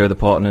Callum, two of the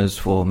partners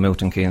for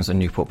Milton Keynes and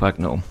Newport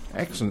Pagnell.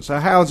 Excellent. So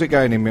how's it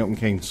going in Milton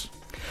Keynes?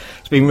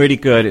 It's been really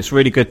good. It's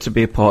really good to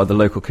be a part of the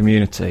local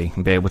community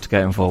and be able to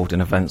get involved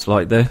in events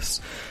like this,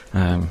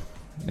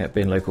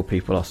 being local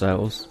people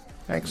ourselves.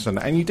 Excellent.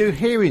 And you do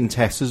hearing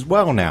tests as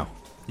well now?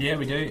 Yeah,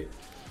 we do.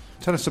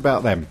 Tell us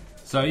about them.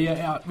 So,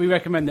 we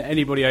recommend that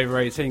anybody over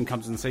 18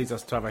 comes and sees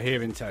us to have a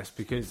hearing test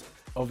because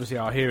obviously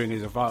our hearing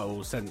is a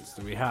vital sense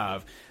that we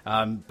have,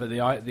 but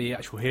the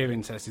actual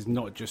hearing test is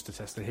not just to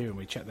test the hearing.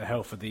 We check the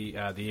health of the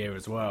ear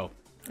as well.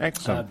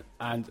 Excellent.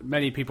 And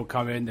many people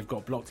come in, they've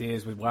got blocked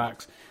ears with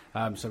wax,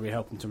 so we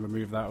help them to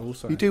remove that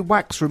also. You do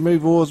wax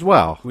removal as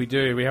well? We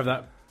do. We have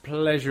that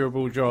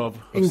pleasurable job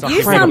of You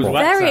sucking sound the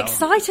wax very out.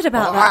 excited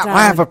about Well, that,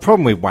 I have Darren. a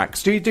problem with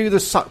wax. Do you do the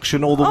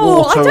suction or the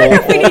Oh, water? I don't know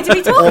if we need to be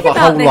or talking the about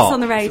whole this lot? on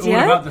the It's all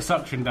radio. about the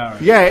suction, Darren.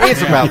 Yeah, it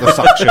is about the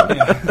suction.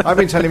 I've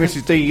been telling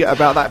Mrs. D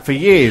about that for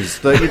years.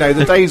 That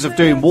the days of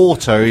doing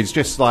water is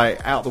just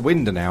like out the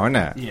window now, isn't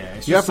it? Yeah,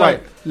 it's you have just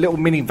like little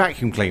mini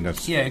vacuum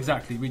cleaners. Yeah,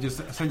 exactly. We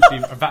just essentially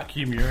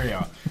vacuum your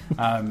ear.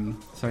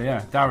 So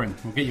yeah, Darren,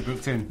 we'll get you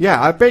booked in.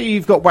 Yeah, I bet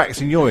you've got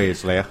wax in your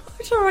ears, Leah.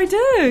 Sure I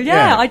do,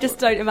 yeah. I just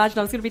don't imagine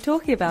I was going to be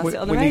talking about it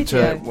on the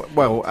radio.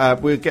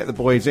 We'll get the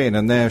boys in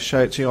and they'll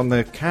show it to you on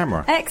the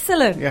camera.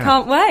 Excellent. Yeah.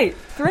 Can't wait.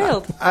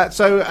 Thrilled.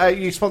 So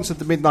you sponsored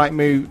the Midnight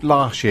Moo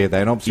last year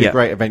then. Obviously Yeah. a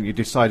great event. You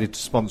decided to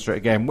sponsor it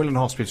again. Willen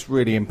Hospice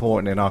really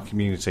important in our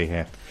community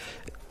here.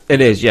 It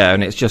is, yeah,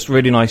 and it's just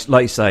really nice.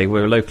 Like you say,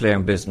 we're a locally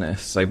owned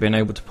business, so being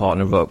able to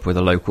partner up with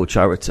a local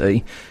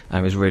charity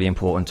is really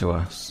important to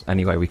us.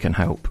 Any way we can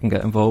help and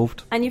get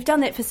involved. And you've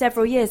done it for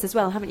several years as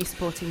well, haven't you,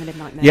 supporting the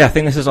Midnight Moo? Yeah, I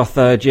think this is our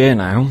third year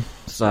now,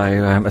 so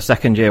a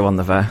second year on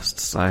the vest,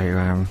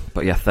 so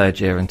but yeah, third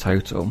year in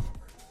total.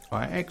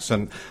 Right,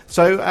 excellent.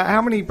 So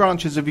how many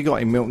branches have you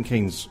got in Milton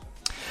Keynes?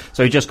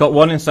 So we just got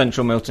one in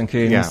central Milton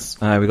Keynes,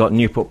 we got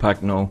Newport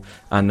Pagnell,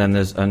 and then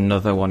there's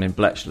another one in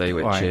Bletchley,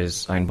 which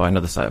is owned by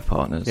another set of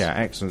partners. Yeah,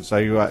 excellent. So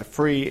you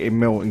 3 in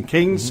Milton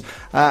Keynes.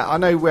 I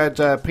know we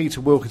had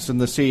Peter Wilkinson,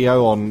 the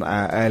CEO, on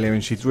earlier,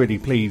 and she's really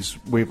pleased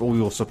with all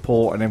your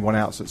support and everyone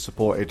else that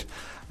supported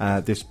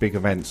this big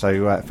event.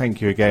 So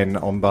thank you again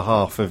on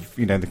behalf of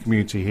the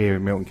community here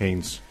in Milton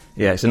Keynes.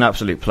 Yeah, it's an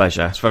absolute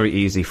pleasure. It's very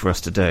easy for us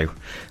to do.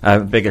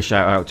 Bigger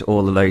shout out to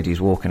all the ladies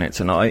walking it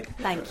tonight.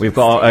 Thank you. We've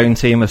got our own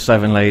team of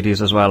 7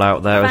 ladies as well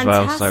out there as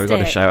well, so we've got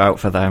a Fantastic. shout out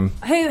for them.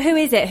 Who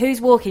is it?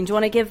 Who's walking? Do you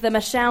want to give them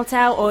a shout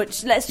out, or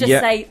let's just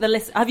Yeah. say the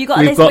list? Have you got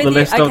a We've list got with the you?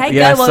 list Okay, of,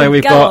 yeah, go on. so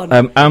we've go got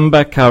on.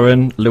 Amber,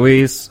 Karen,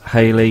 Louise,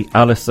 Hayley,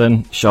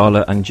 Alison,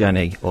 Charlotte and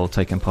Jenny all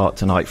taking part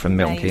tonight from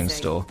Milton Amazing. Keynes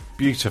store.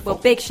 Beautiful.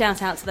 Well, big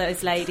shout out to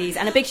those ladies,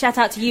 and a big shout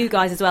out to you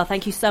guys as well.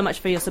 Thank you so much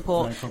for your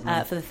support for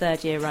the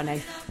third year running.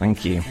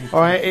 Thank you. All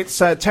right, it's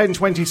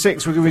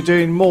 10:26. We're going to be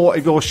doing more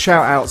of your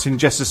shout-outs in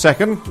just a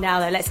second.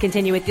 Now, though, let's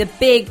continue with the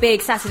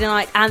big Saturday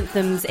night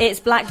anthems. It's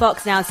Black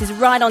Box now. This is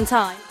right on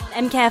time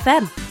on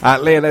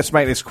MKFM. Leah, let's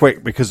make this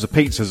quick because the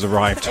pizza's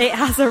arrived. It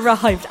has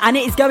arrived, and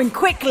it is going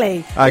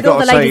quickly. I've with all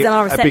got the to ladies say in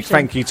our a reception. big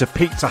thank you to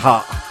Pizza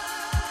Hut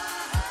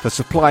for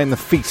supplying the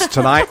feast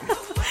tonight.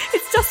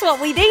 It's just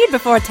what we need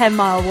before a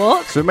 10-mile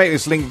walk. So make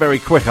this link very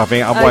quick, I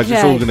think, otherwise it's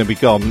Okay. all going to be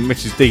gone.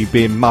 Mrs. D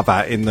being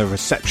mother in the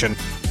reception.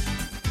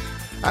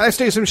 Let's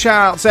do some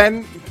shout-outs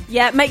then.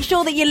 Yeah, make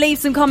sure that you leave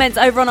some comments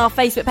over on our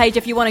Facebook page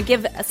if you want to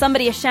give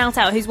somebody a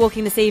shout-out who's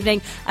walking this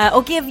evening,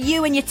 or give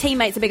you and your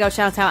teammates a big old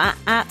shout-out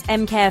at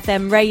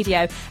MKFM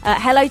Radio.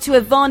 Hello to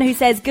Yvonne, who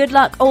says, good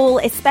luck all,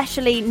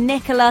 especially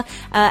Nicola.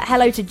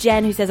 Hello to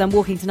Jen, who says, I'm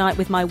walking tonight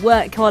with my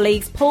work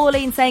colleagues.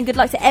 Pauline saying, good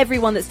luck to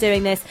everyone that's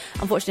doing this.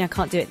 Unfortunately, I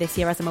can't do it this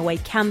year as I'm away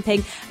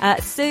camping.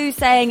 Sue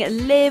saying,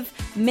 Liv,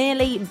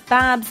 Millie,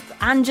 Babs,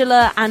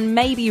 Angela, and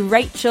maybe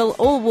Rachel,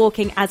 all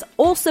walking as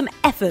awesome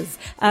effers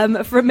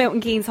from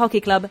Milton Keynes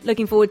Hockey Club.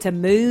 Looking forward to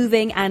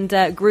moving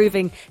and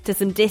grooving to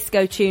some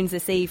disco tunes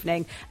this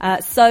evening.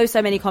 So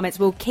many comments.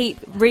 We'll keep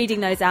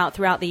reading those out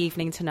throughout the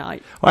evening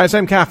tonight. All right, it's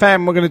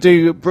MKFM. We're going to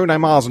do Bruno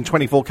Mars and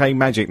 24K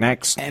Magic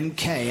next.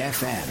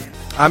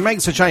 MKFM.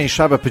 Makes a change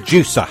to have a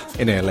producer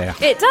in here, Leah.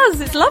 It does.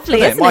 It's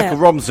lovely, isn't Michael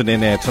it? Romson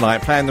in here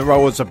tonight, playing the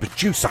role as a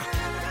producer.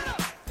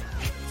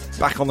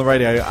 Back on the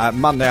radio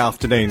Monday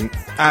afternoon.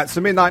 It's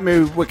the Midnight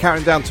Moo. We're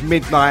counting down to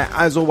midnight.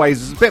 As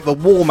always, it's a bit of a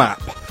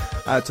warm-up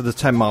to the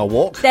 10-mile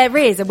walk. There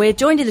is, and we're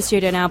joined in the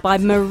studio now by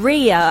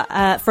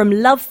Maria from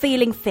Love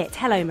Feeling Fit.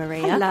 Hello,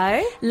 Maria.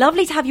 Hello.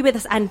 Lovely to have you with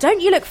us, and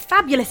don't you look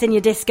fabulous in your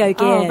disco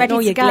gear? Oh, ready and all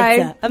to your go.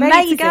 glitter. Amazing.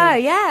 Ready to go,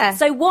 yeah.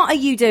 So what are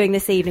you doing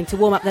this evening to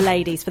warm up the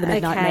ladies for the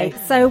Midnight Moo?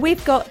 So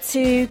we've got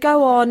to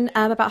go on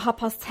about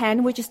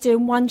 10:30. We're just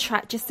doing one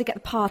track just to get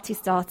the party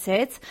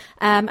started,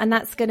 and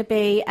that's going to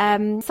be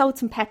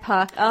Salt and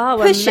Pepper. Oh,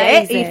 Push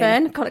amazing. It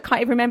even. God, I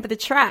can't even remember the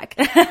track.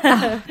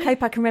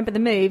 Hope I can remember the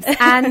moves.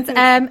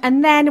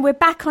 And then we're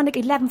back on at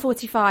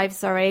 11:45.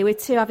 Sorry,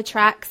 with two other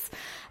tracks.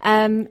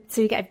 To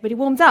get everybody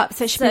warmed up,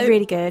 so it should be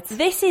really good.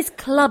 This is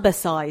clubber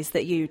size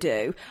that you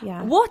do.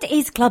 Yeah. What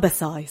is clubber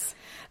size?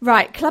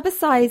 Right, clubber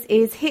size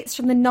is hits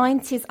from the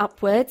 90s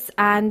upwards,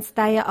 and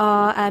they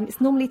are,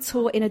 it's normally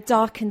taught in a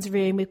darkened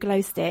room with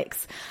glow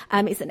sticks.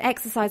 It's an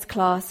exercise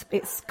class.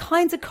 It's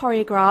kind of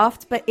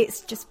choreographed, but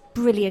it's just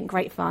brilliant,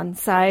 great fun.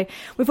 So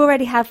we've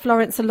already had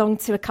Florence along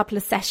to a couple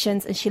of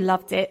sessions and she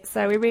loved it.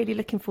 So we're really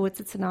looking forward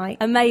to tonight.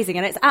 Amazing.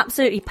 And it's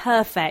absolutely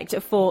perfect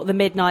for the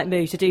Midnight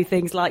Moo to do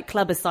things like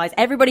clubber size.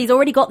 Everybody's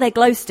already got their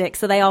glow sticks,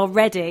 so they are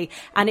ready.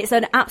 And it's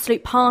an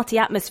absolute party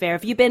atmosphere.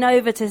 Have you been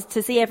over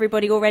to see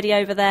everybody already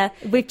over there?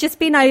 We've just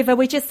been over.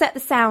 We just set the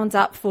sound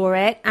up for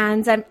it.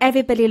 And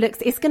everybody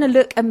it's going to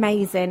look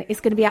amazing. It's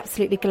going to be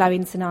absolutely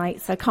glowing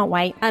tonight. So can't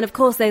wait. And of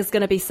course, there's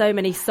going to be so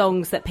many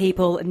songs that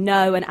people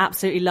know and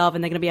absolutely love,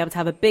 and they're going to be able to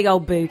have a big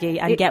old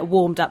boogie and get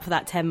warmed up for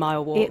that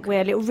 10-mile walk. It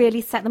will. It'll really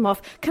set them off.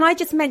 Can I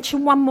just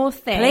mention one more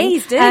thing?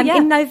 Please do, yeah.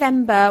 In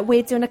November,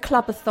 we're doing a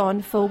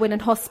clubathon for Will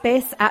and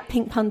Hospice at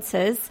Pink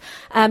Punters.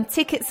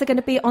 Tickets are going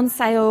to be on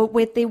sale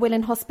with the Will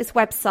and Hospice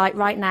website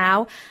right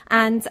now,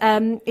 and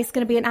it's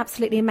going to be an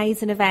absolutely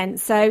amazing event.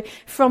 So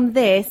from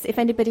this, if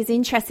anybody's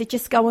interested,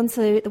 just go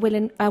onto the Will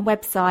and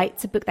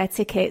website to book their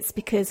tickets,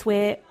 because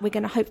we're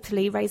going to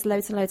hopefully raise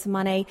loads and loads of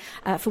money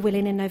for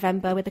Willing in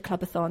November with the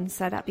clubathon.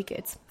 So that'd be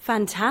good.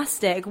 Fantastic.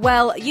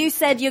 Well, you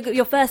said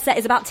your first set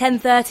is about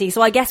 10:30,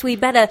 so I guess we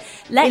better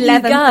let you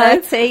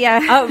 11:30,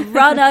 yeah.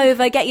 Run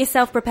over, get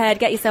yourself prepared,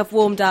 get yourself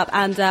warmed up,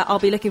 and I'll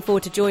be looking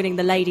forward to joining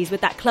the ladies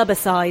with that clubber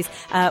size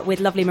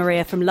with lovely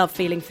Maria from Love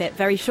Feeling Fit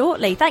very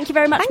shortly. Thank you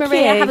very much, Thank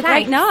Maria. you. Have a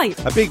great night.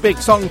 A big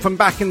song from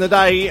back in the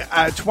day,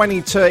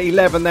 20 to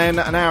 11 then,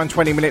 an hour and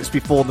 20 minutes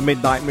before the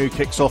Midnight Moo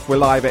kicks off. We're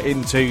live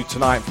into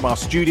tonight from our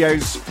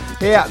studios.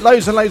 Yeah,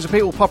 loads and loads of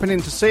people popping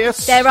in to see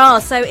us. There are,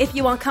 so if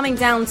you are coming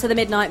down to the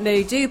Midnight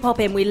Moo, do pop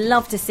in. We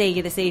love to see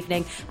you this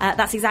evening.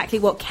 That's exactly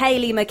what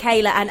Kaylee,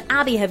 Michaela and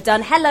Abby have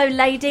done. Hello,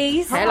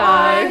 ladies.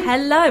 Hello.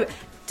 Hello.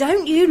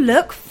 Don't you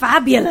look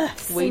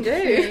fabulous? We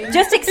do.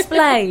 Just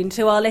explain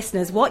to our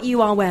listeners what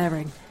you are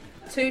wearing.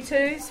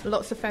 Tutus.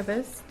 Lots of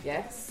feathers.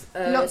 Yes.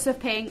 Lots of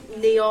pink.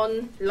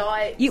 Neon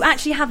lights. You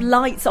actually have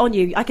lights on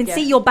you. I can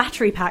see your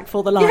battery pack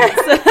for the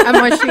lights. And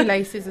my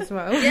shoelaces as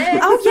well. Yes.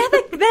 Oh,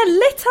 yeah, they're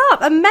lit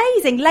up.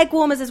 Amazing. Leg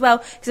warmers as well,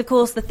 because, of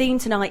course, the theme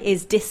tonight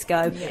is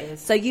disco.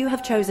 Yes. So you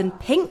have chosen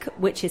pink,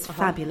 which is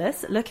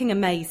fabulous, looking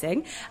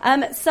amazing.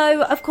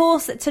 So, of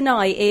course,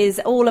 tonight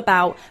is all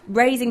about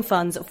raising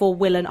funds for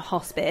Will and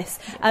Hospice.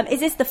 Is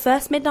this the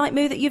first Midnight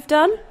Moo that you've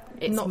done?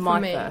 It's Not my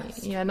for me.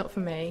 first. Yeah, not for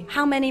me.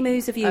 How many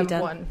moos have you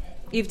done? One.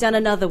 You've done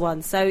another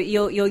one, so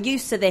you're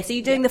used to this. Are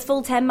you doing the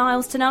full 10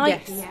 miles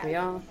tonight? Yes, we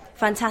are.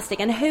 Fantastic.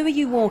 And who are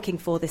you walking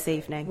for this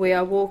evening? We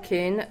are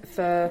walking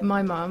for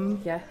My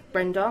mum.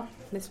 Brenda,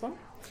 this one,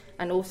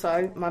 and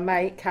also my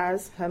mate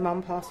Kaz. Her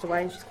mum passed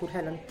away, and she's called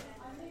Helen.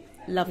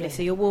 Lovely.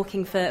 So you're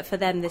walking for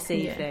them this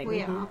evening.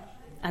 we are.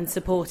 And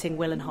supporting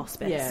Will and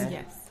Hospice. Yeah.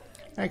 Yes.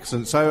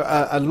 Excellent. So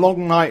a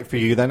long night for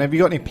you then. Have you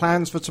got any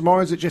plans for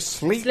tomorrow? Is it just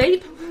sleep?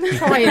 Sleep?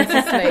 Trying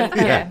to sleep,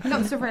 Yeah.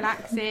 Lots of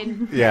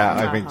relaxing. Yeah,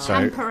 I think so.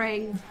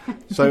 Pampering.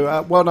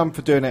 So well done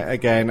for doing it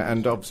again,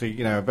 and obviously,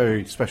 you know, a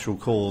very special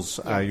cause.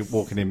 You're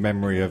walking in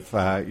memory of,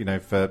 you know,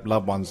 for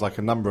loved ones, like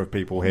a number of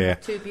people here.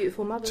 2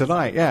 beautiful mothers.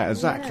 Tonight, yeah,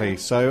 exactly.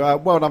 So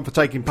well done for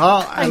taking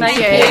part and Thank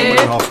supporting you.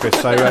 Women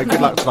Hospice. So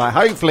good luck tonight.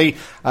 Hopefully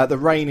the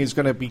rain is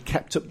going to be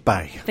kept at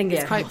bay.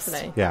 Fingers crossed.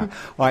 Hopefully. Yeah. All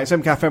right, it's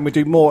MK FM. We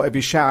do more of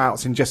your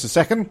shout-outs in just a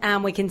second.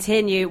 And we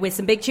continue with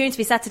some big tunes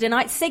for your Saturday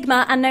night.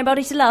 Sigma and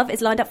Nobody to Love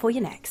is lined up for you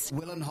next.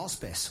 Willen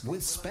Hospice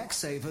with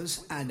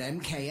Specsavers and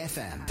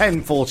MKFM.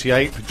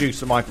 10:48,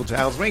 producer Michael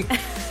tells me.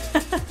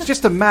 It's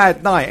just a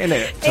mad night, isn't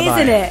it?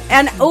 Tonight? Isn't it?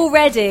 And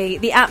already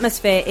the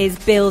atmosphere is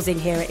building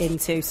here at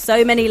Into.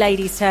 So many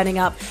ladies turning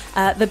up.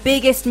 The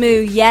biggest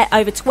moo yet.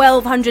 Over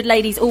 1,200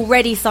 ladies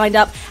already signed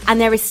up. And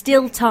there is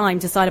still time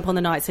to sign up on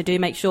the night. So do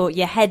make sure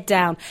you head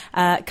down.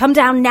 Come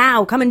down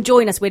now. Come and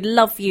join us. We'd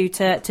love for you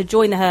to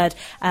join the herd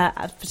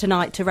for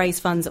tonight to raise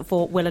funds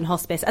for Willen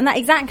Hospice. And that's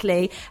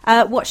exactly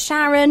what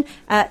Sharon,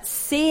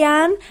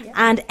 Sian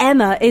and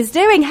Emma is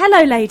doing.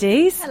 Hello,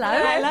 ladies.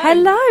 Hello.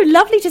 Hello.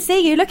 Lovely to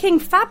see you. Looking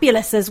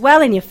fabulous as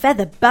well in your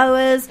feather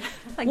boas.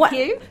 Thank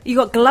you. You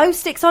got glow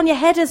sticks on your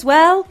head as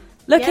well.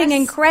 Looking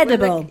Yes,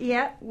 incredible.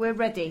 we're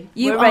ready.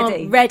 You we're are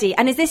ready. ready.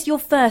 And is this your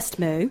first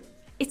moo?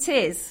 It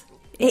is.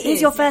 It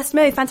is your first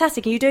moo.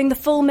 Fantastic. Are you doing the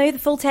full moo, the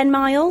full 10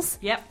 miles?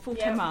 Yep, full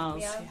 10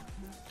 miles.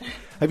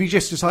 Have you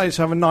just decided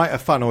to have a night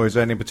of fun, or is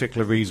there any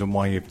particular reason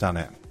why you've done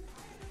it?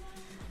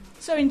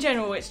 So in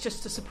general, it's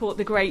just to support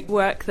the great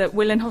work that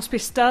Willen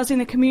Hospice does in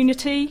the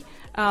community,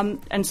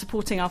 and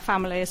supporting our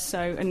families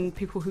and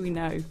people who we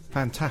know.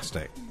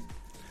 Fantastic.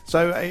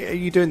 So are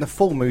you doing the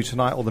full moo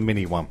tonight or the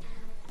mini one?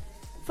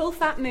 Full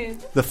fat moo.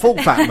 The full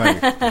fat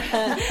moo.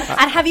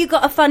 And have you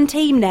got a fun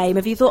team name?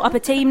 Have you thought up a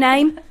team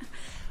name?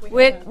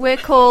 We're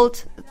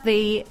called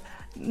the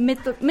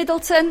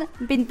Middleton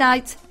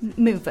Midnight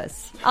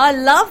Movers. I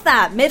love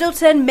that.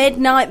 Middleton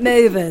Midnight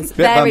Movers.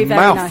 Bit of a Very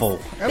mouthful.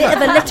 nice. Bit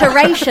of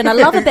alliteration. I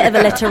love a bit of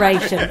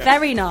alliteration.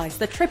 Very nice.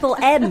 The triple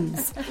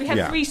M's. We had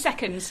Yeah. 3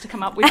 seconds to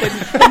come up with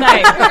the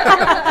name.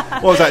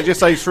 What was that? Just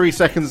those 3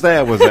 seconds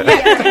there, was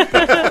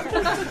it?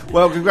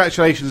 Well,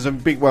 congratulations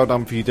and big well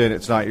done for you doing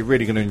it tonight. You're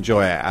really going to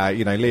enjoy it.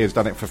 You know, Leah's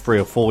done it for 3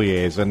 or 4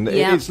 years, and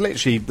Yeah. it's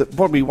literally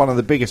probably one of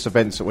the biggest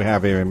events that we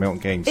have here in Milton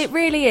Keynes. It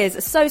really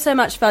is. So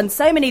much fun.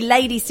 So many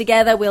ladies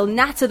together. We'll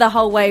natter the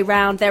whole way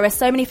round. There are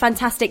so many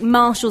fantastic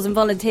marshals and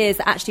volunteers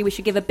that actually we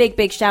should give a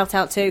big shout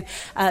out to,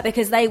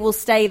 because they will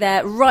stay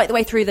there right the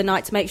way through the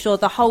night to make sure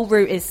the whole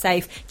route is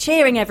safe,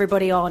 cheering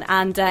everybody on.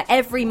 And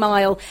every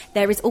mile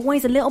there is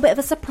always a little bit of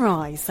a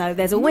surprise. So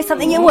there's always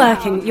something you're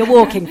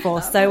walking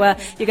for. So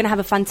you're going to have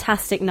a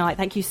fantastic night.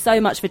 Thank you so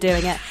much for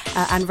doing it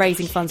and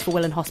raising funds for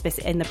Willen Hospice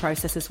in the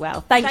process as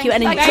well. Thank you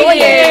and enjoy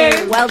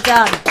it. Well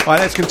done. All right,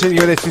 let's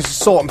continue with this. This is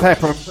Salt and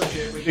Pepper.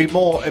 We'll do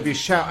more of your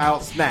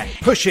shout-outs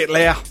next. Push it,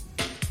 Leah.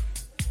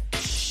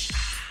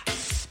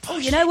 Oh,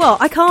 you know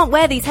what? I can't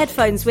wear these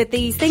headphones with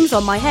these things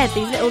on my head,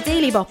 these little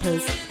dealy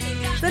boppers.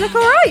 They look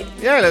all right.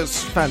 Yeah, it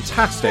looks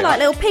fantastic. They're like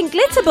little pink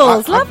glitter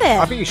balls. Love it.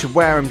 I think you should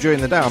wear them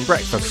during the day on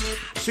breakfast.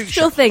 Suits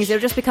you. Sure things.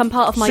 It'll just become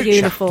part of my Suits ya.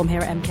 uniform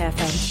here at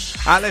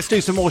MKFM. Let's do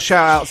some more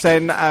shout-outs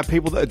then.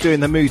 People that are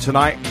doing the moo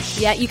tonight.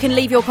 Yeah, you can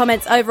leave your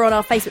comments over on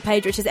our Facebook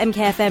page, which is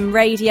MKFM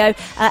Radio.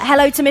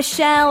 Hello to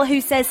Michelle, who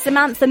says,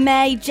 Samantha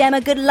May, Gemma,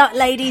 good luck,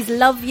 ladies.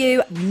 Love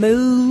you.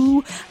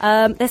 Moo.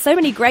 There's so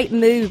many great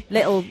moo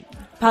little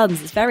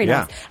puns. It's very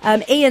nice.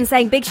 Ian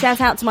saying, big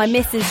shout out to my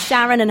Mrs.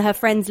 Sharon and her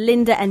friends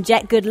Linda and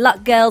Jet. Good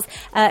luck, girls.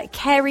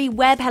 Kerry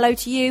Webb, hello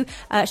to you.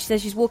 She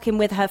says she's walking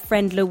with her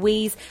friend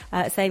Louise,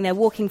 saying they're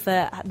walking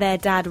for their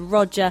dad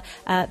Roger,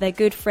 their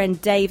good friend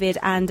David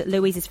and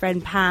Louise's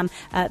friend Pam.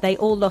 They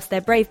all lost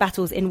their brave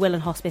battles in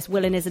Willen Hospice.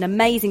 Willen is an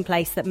amazing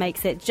place that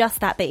makes it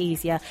just that bit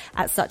easier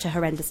at such a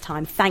horrendous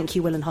time. Thank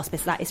you, Willen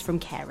Hospice. That is from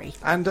Kerry.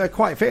 And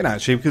quite fitting,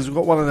 actually, because we've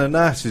got one of the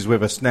nurses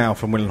with us now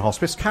from Willen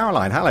Hospice,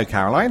 Caroline. Hello,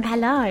 Caroline.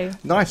 Hello.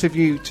 Nice of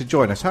you to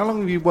join us. How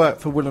long have you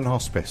worked for Willen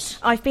Hospice?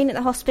 I've been at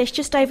the hospice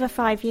just over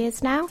 5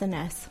 years now, the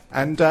nurse.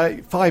 And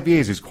 5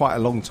 years is quite a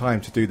long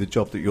time to do the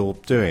job that you're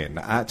doing.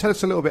 Tell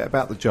us a little bit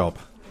about the job.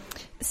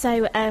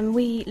 So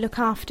we look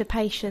after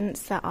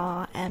patients that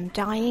are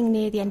dying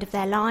near the end of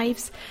their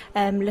lives,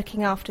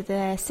 looking after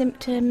their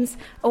symptoms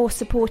or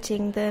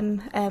supporting them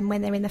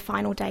when they're in the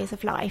final days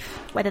of life,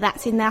 whether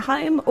that's in their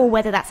home or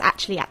whether that's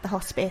actually at the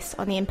hospice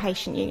on the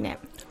inpatient unit.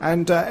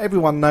 And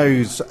everyone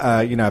knows,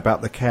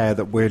 about the care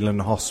that Willen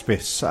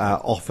Hospice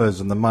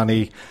offers and the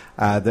money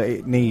that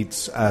it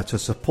needs to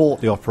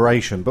support the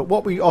operation. But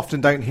what we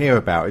often don't hear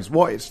about is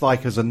what it's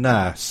like as a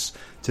nurse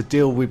to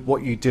deal with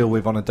what you deal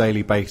with on a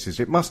daily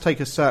basis. It must take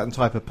a certain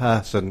type of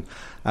person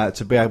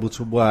to be able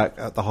to work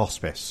at the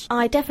hospice.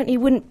 I definitely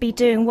wouldn't be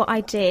doing what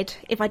I did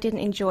if I didn't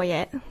enjoy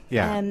it.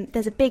 Yeah.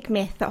 There's a big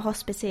myth that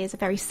hospices are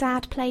very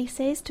sad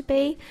places to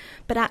be,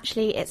 but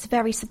actually it's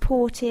very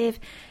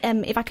supportive.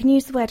 If I can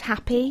use the word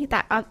happy,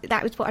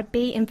 that is what I'd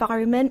be,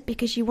 environment,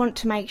 because you want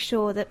to make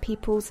sure that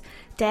people's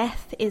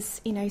death is,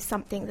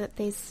 something that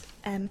there's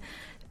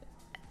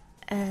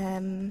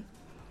And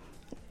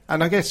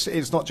I guess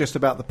it's not just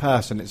about the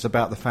person, it's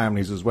about the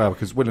families as well,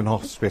 because Willen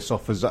Hospice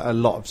offers a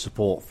lot of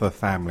support for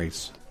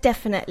families.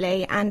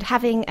 Definitely, and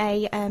having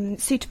a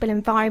suitable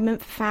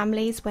environment for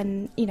families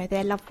when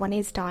their loved one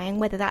is dying,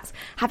 whether that's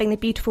having the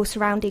beautiful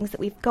surroundings that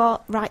we've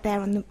got right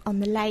there on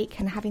the lake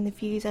and having the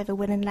views over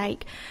Willen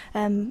Lake,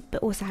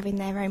 but also having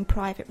their own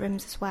private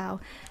rooms as well.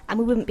 And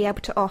we wouldn't be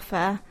able to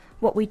offer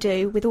what we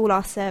do with all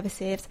our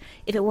services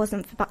if it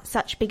wasn't for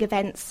such big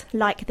events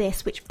like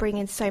this, which bring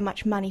in so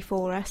much money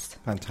for us.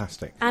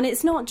 Fantastic. And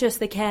it's not just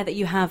the care that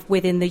you have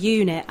within the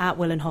unit at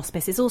Willen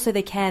Hospice, it's also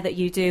the care that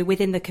you do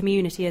within the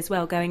community as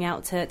well, going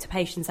out to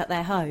patients at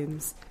their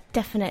homes.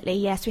 Definitely,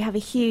 yes. We have a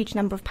huge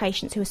number of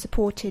patients who are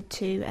supported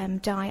to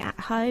die at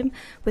home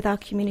with our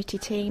community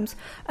teams,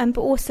 but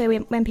also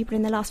when people are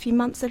in the last few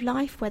months of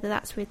life, whether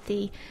that's with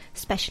the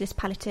specialist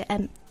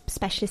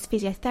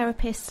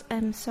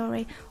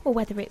physiotherapists, or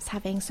whether it's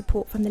having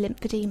support from the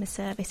lymphedema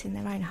service in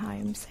their own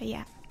home. So,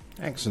 yeah.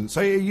 Excellent.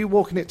 So are you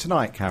walking it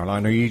tonight,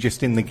 Caroline, or are you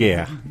just in the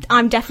gear?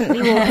 I'm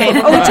definitely walking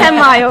all 10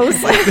 miles.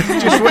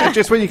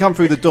 just when you come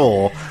through the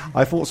door,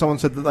 I thought someone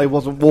said that they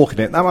wasn't walking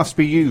it. That must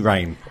be you,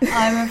 Rain.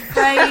 I'm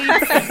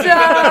afraid so.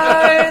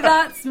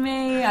 That's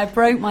me. I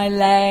broke my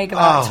leg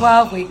about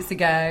 12 weeks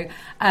ago.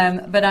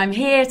 But I'm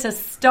here to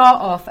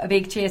start off a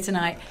big cheer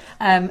tonight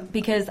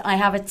because I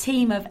have a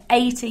team of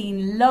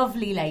 18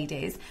 lovely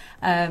ladies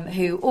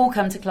who all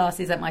come to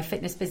classes at my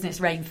fitness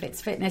business, Rain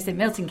Fits Fitness in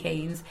Milton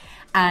Keynes,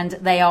 and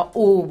they are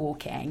all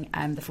walking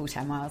the full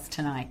 10 miles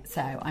tonight.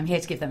 So I'm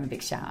here to give them a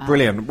big shout out.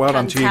 Brilliant. Well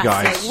done to you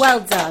guys. Well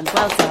done.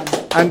 Well done.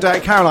 And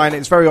Caroline,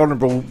 it's very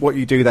honourable what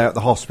you do there at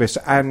the hospice,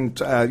 and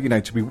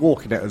to be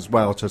walking it as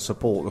well to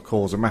support the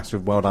cause. A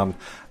massive well done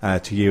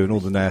to you and all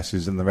the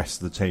nurses and the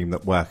rest of the team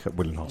that work at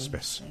Willen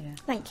Hospice. Yeah.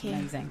 Thank you.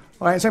 Amazing.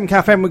 All right, it's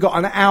MKFM. We've got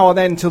an hour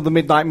then till the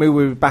Midnight Moo.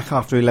 We'll be back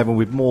after 11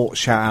 with more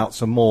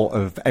shout-outs and more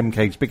of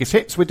MK's biggest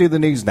hits. We'll do the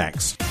news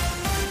next. The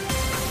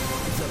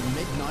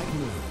Midnight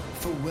Moo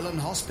for Willen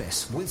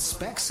Hospice with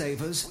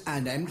Specsavers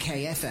and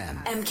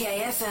MKFM.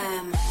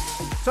 MKFM.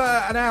 So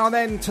an hour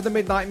then to the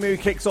Midnight Moo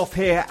kicks off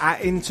here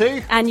at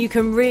Into. And you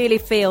can really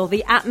feel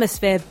the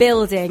atmosphere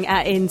building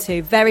at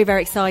Into. Very,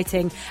 very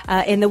exciting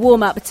in the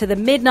warm-up to the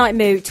Midnight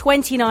Moo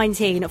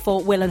 2019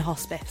 for Willen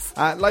Hospice.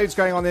 Loads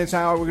going on this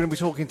hour. We're going to be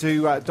talking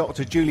to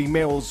Dr. Julie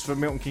Mills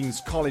from Milton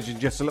Keynes College in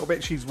just a little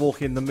bit. She's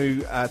walking the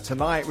Moo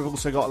tonight. We've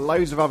also got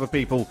loads of other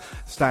people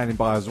standing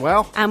by as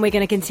well. And we're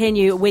going to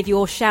continue with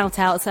your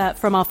shout-outs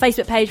from our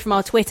Facebook page, from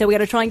our Twitter. We're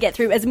going to try and get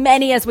through as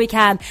many as we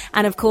can.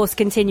 And, of course,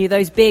 continue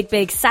those big,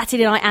 big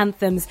Saturday night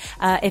anthems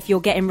if you're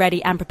getting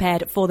ready and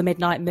prepared for the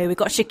Midnight Moo. We've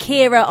got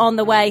Shakira on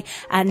the way,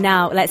 and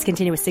now let's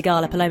continue with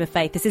Sigala Paloma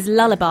Faith. This is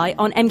Lullaby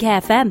on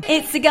MKFM.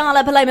 It's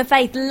Sigala Paloma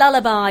Faith,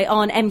 Lullaby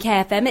on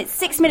MKFM. It's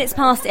 6 minutes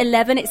past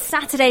 11. It's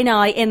Saturday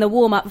night in the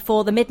warm-up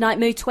for the Midnight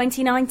Moo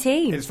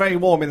 2019. It's very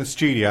warm in the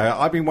studio.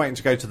 I've been waiting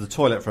to go to the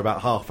toilet for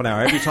about half an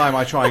hour. Every time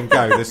I try and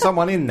go, there's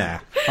someone in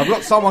there. I've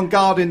got someone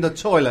guarding the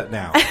toilet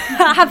now.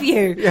 Have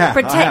you? Yeah,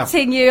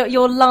 protecting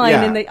your line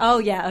yeah. in the... Oh,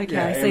 yeah, okay,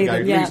 Yeah, I here see we go.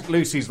 them, yeah.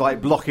 Lucy's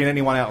like blocking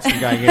anyone else from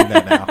going in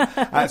there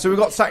now. So we've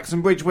got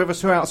Saxon Bridge with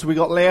us. Who else have we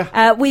got,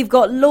 Leah? We've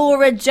got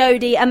Laura,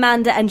 Jodie,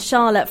 Amanda and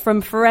Charlotte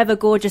from Forever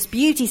Gorgeous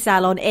Beauty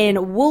Salon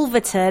in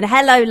Wolverton.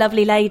 Hello,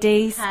 lovely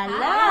ladies.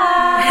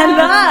 Hello.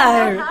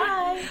 Hello.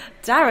 Hi.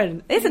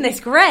 Darren, isn't this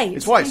great?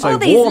 It's why it's so all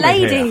these warm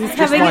ladies in here.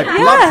 having Just my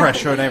blood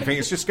pressure and everything,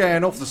 it's just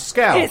going off the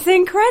scale. It's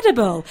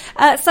incredible.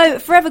 So,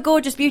 Forever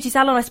Gorgeous Beauty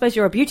Salon, I suppose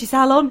you're a beauty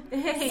salon.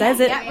 Says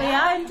it. Yeah, we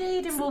are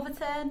indeed in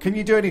Wolverton. Can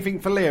you do anything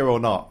for Leah or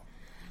not?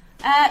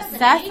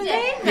 Certainly.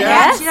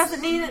 Yes. She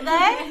doesn't need it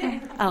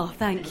there. Oh,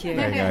 thank you.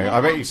 There you go. I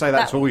bet you say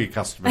that to all your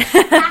customers.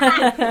 You,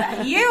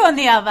 on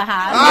the other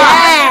hand.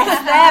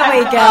 Yes, there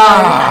we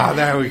go.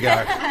 There we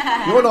go.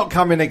 You're not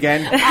coming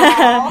again.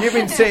 You've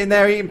been sitting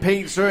there eating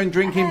pizza and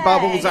drinking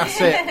bubbles,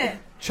 that's it.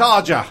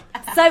 Charger.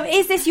 So,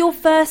 is this your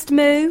first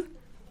Moo?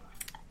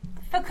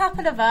 For a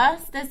couple of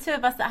us, there's 2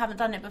 of us that haven't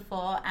done it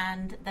before,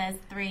 and there's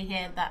 3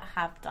 here that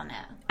have done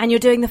it. And you're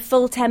doing the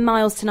full 10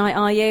 miles tonight,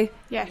 are you?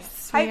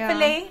 Yes,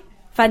 hopefully.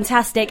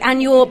 Fantastic.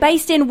 And you're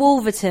based in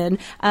Wolverton,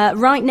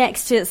 right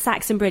next to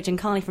Saxon Bridge, and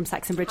Carly from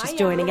Saxon Bridge is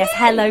joining us.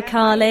 Hello,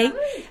 Carly.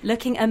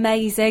 Looking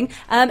amazing.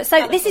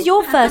 So this is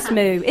your first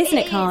Moo, isn't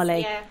it,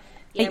 Carly?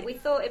 Yeah, we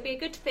thought it'd be a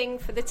good thing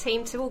for the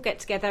team to all get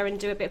together and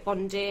do a bit of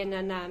bonding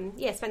and,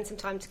 spend some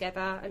time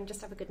together and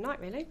just have a good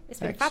night, really. It's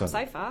been fab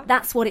so far.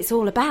 That's what it's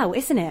all about,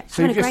 isn't it?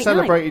 So you just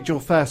celebrated your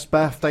first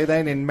birthday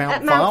then in Mount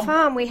Farm? At Mount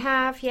Farm we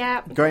have,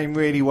 yeah. Going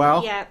really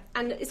well? Yeah,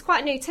 and it's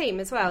quite a new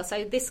team as well,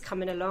 so this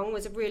coming along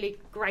was a really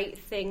great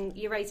thing.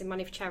 You're raising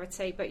money for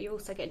charity, but you're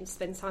also getting to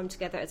spend time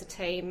together as a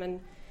team and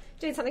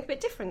doing something a bit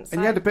different. So.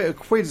 And you had a bit of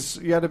quiz.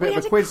 You had a bit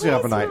of a quiz the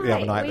other night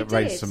that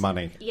raised some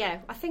money. Yeah,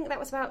 I think that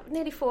was about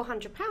nearly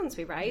 £400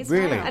 we raised.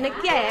 Really? And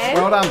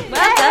Well done.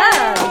 Well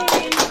done.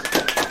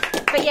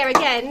 But yeah,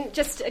 again,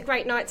 just a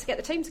great night to get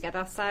the team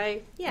together. So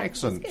yeah,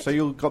 excellent. So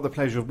you got the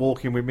pleasure of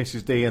walking with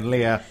Mrs. D and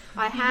Leah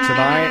I have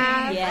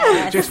tonight.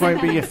 Yes. It just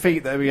won't be your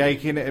feet that'll be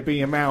aching; it'll be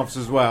your mouths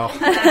as well.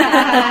 We've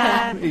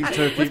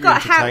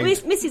got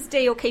Mrs.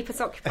 D will keep us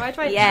occupied,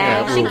 won't she?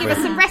 Yeah, She'll give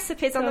us some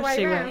recipes on the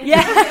way round.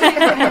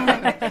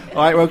 Yeah.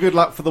 All right. Well, good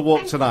luck for the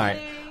walk tonight.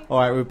 All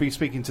right, we'll be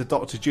speaking to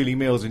Dr. Julie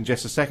Mills in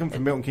just a second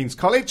from Milton Keynes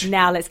College.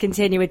 Now let's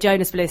continue with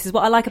Jonas Blue. This is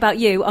what I like about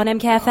you on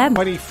MKFM.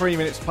 23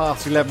 minutes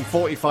past 11,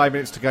 45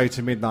 minutes to go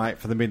to midnight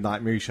for the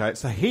Midnight Moo show.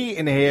 It's the heat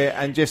in here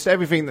and just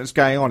everything that's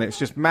going on. It's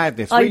just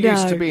madness. We're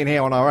used to being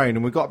here on our own,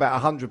 and we've got about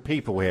 100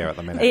 people here at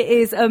the minute. It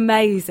is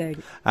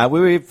amazing.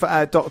 We're with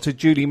Dr.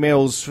 Julie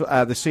Mills,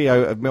 the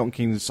CEO of Milton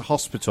Keynes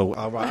Hospital.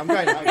 All right, I'm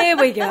going home. Here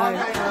we go.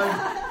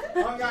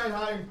 I'm going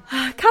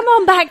home. Come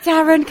on back,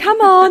 Darren.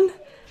 Come on.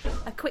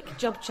 A quick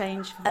job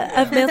change.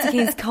 Of Milton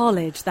Keynes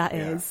College, that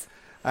is.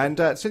 And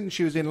since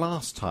she was in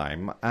last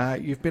time,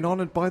 you've been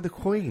honoured by the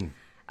Queen.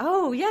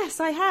 Oh,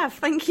 yes, I have.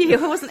 Thank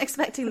you. I wasn't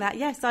expecting that.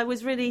 Yes, I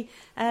was really,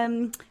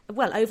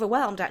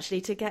 overwhelmed, actually,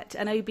 to get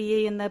an OBE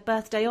in the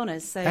birthday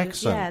honours. So,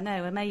 excellent. Yeah,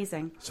 no,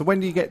 amazing. So when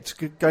do you get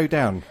to go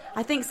down?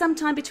 I think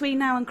sometime between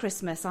now and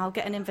Christmas, I'll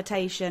get an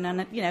invitation.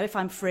 And, if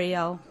I'm free,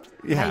 I'll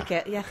take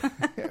it. Yeah.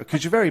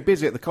 Because you're very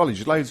busy at the college.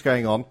 There's loads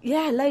going on.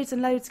 Yeah, loads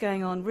and loads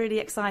going on. Really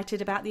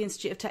excited about the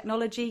Institute of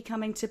Technology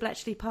coming to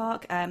Bletchley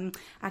Park.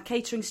 Our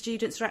catering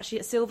students are actually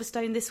at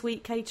Silverstone this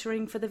week,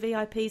 catering for the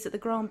VIPs at the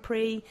Grand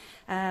Prix.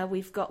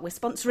 We're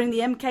sponsoring the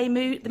MK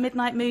Moo, the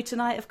Midnight Moo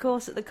tonight, of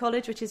course, at the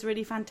college, which is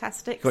really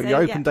fantastic. Got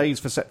your open days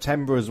for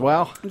September as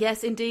well.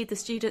 Yes, indeed. The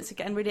students are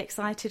getting really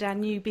excited. Our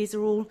newbies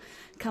are all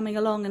coming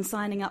along and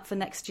signing up for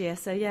next year.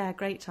 So, yeah,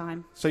 great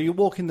time. So you're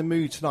walking the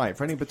Moo tonight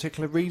for any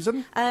particular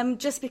reason?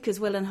 Just because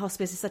Willen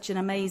Hospice is such an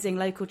amazing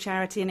local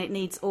charity and it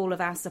needs all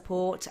of our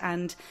support.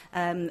 And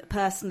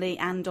personally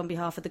and on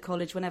behalf of the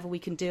college, whenever we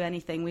can do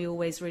anything, we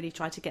always really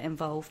try to get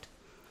involved.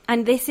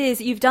 And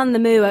you've done the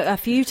Moo a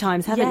few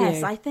times, haven't you?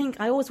 Yes, I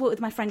think I always work with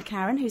my friend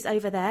Karen, who's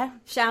over there.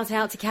 Shout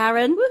out to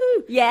Karen.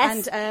 Woohoo!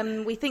 Yes.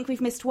 And we think we've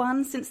missed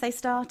one since they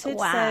started.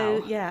 Wow.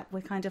 So, yeah,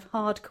 we're kind of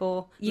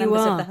hardcore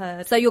members of the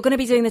herd. So you're going to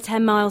be doing the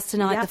 10 miles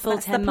tonight, Yep, the full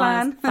that's 10 the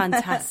plan. miles.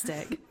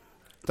 Fantastic.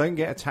 Don't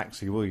get a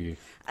taxi, will you?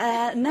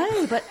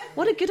 No, but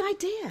what a good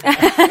idea.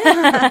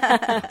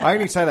 I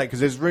only say that because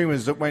there's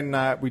rumours that when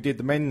we did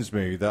the men's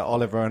Moo, that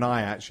Oliver and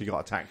I actually got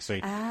a taxi.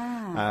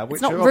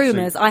 It's not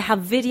rumours. I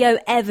have video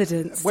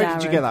evidence, Where Darren.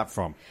 did you get that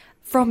from?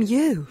 From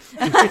you.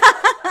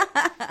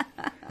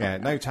 Yeah,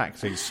 no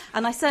taxis.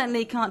 And I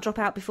certainly can't drop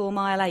out before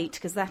mile 8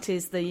 because that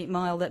is the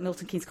mile that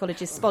Milton Keynes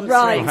College is sponsoring.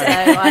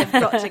 Right. So I've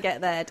got to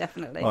get there,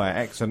 definitely. All right,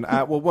 excellent.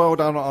 Well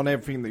done on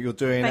everything that you're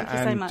doing. Thank you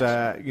so much.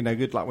 And,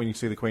 good luck when you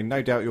see the Queen.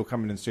 No doubt you'll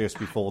come in and see us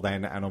before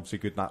then. And obviously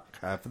good luck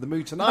for the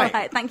Moo tonight. All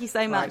right, thank you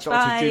so much. Dr.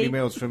 Bye. Julie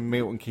Mills from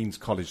Milton Keynes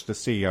College, the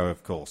CEO,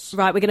 of course.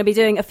 Right, we're going to be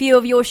doing a few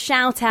of your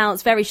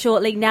shout-outs very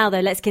shortly. Now, though,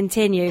 let's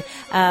continue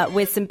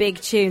with some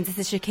big tunes. This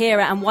is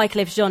Shakira and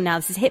Wyclef Jean now.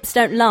 This is Hips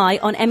Don't Lie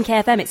on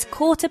MKFM. It's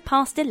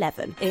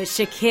 11:15. It's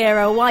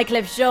Shakira,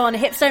 Wyclef Jean,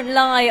 Hips Don't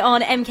Lie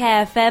on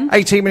MKFM.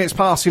 18 minutes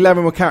past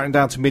 11. We're counting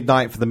down to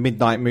midnight for the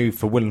Midnight Moo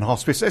for Willen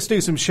Hospice. Let's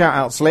do some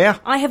shout-outs, Leah.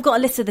 I have got a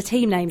list of the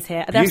team names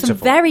here. There are some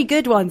Beautiful. very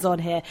good ones on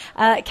here.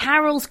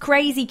 Carol's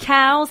Crazy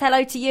Cows,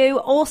 hello to you.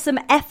 Awesome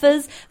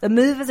Effers, the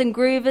Movers and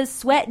Groovers,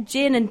 Sweat,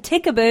 Gin and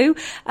Tickaboo,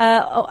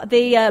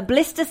 the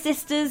Blister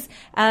Sisters,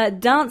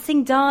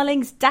 Dancing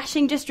Darlings,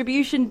 Dashing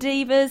Distribution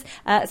Divas,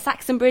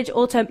 Saxon Bridge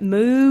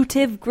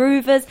Automotive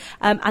Groovers,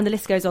 and the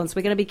list goes on. So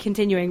we're going to be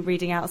continuing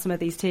reading out some of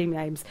these team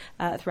names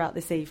throughout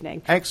this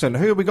evening. Excellent.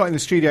 Who have we got in the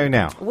studio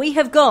now? We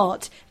have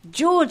got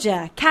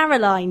Georgia,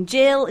 Caroline,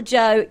 Jill,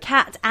 Joe,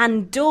 Kat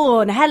and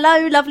Dawn.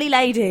 Hello, lovely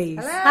ladies.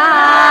 Hello.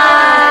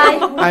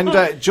 Hi.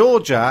 And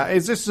Georgia,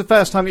 is this the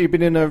first time that you've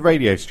been in a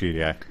radio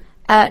studio?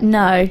 No.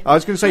 I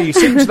was going to say, you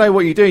seem to know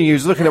what you're doing. You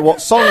was looking at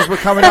what songs were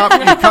coming up.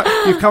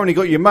 You've currently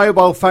got your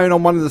mobile phone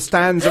on one of the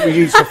stands that we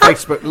use for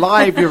Facebook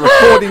Live. You're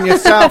recording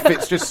yourself.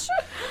 It's just,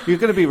 you're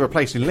going to be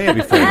replacing Leah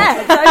before long.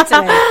 Yeah,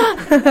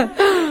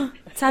 totally.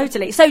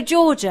 Totally. So,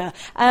 Georgia,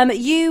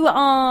 you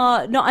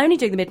are not only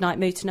doing the Midnight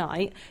Moo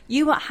tonight,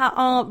 you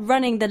are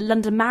running the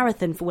London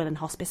Marathon for Willen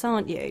Hospice,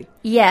 aren't you?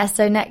 Yeah,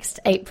 so next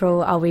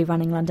April I'll be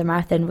running London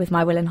Marathon with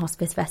my Willen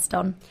Hospice vest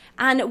on.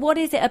 And what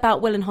is it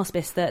about Willen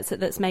Hospice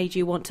that's made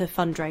you want to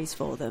fundraise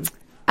for them?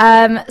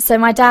 So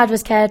my dad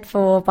was cared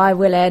for by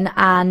Willen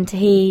and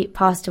he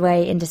passed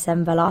away in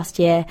December last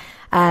year.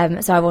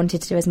 So I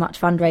wanted to do as much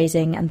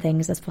fundraising and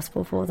things as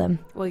possible for them.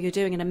 Well, you're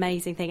doing an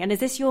amazing thing. And is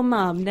this your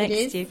mum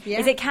next to you? Yeah.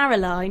 Is it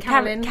Caroline?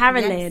 Carolyn.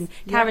 Carolyn.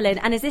 Yes. Carolyn.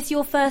 And is this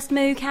your first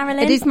Moo, Carolyn?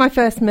 It is my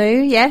first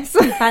Moo, yes.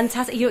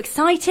 Fantastic. Are you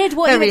excited?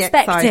 What are you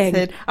expecting?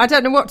 Excited. I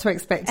don't know what to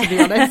expect, to be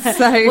honest.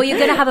 So. Well, you're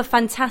going to have a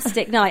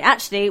fantastic night.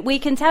 Actually, we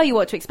can tell you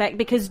what to expect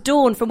because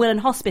Dawn from Willen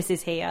Hospice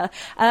is here.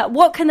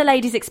 What can the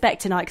ladies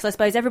expect tonight? Because I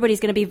suppose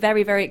everybody's going to be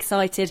very, very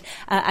excited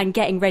and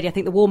getting ready. I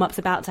think the warm-up's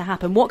about to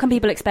happen. What can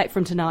people expect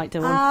from tonight,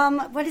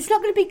 Dawn? Well, it's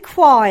not going to be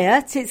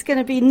quiet. It's going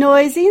to be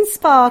noisy and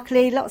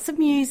sparkly, lots of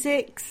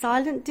music,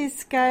 silent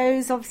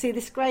discos, obviously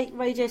this great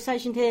radio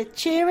station here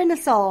cheering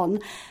us on.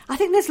 I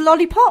think there's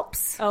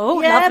lollipops. Oh,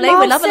 lovely.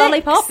 We love a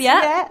lollipop,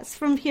 yeah. Yeah, it's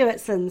from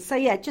Hewittson's. So,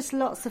 yeah, just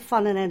lots of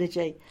fun and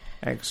energy.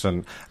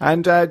 Excellent.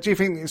 And do you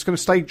think it's going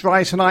to stay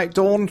dry tonight,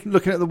 Dawn,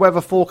 looking at the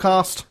weather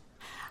forecast?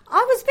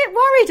 I was a bit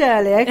worried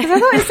earlier because I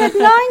thought it said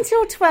 9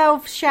 till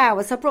 12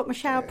 showers. So I brought my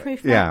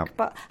showerproof back,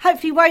 but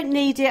hopefully won't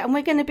need it. And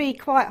we're going to be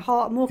quite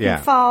hot and walking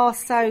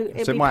fast, so it'll be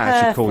perfect. So it might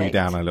actually cool you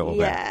down a little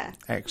bit.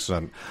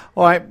 Excellent.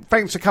 All right,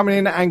 thanks for coming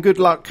in and good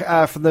luck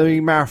for the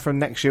marathon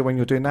next year when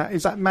you're doing that.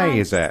 Is that May,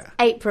 is it?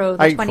 April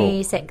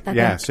 26th, I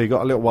think. So you've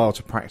got a little while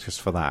to practice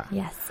for that.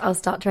 Yes, I'll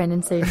start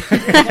training soon.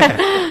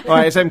 All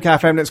right, it's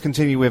MKFM. Let's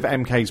continue with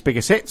MK's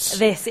biggest hits.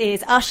 This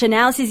is Usher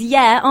now. This is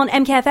on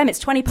MKFM.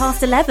 It's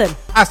 11:20.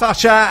 That's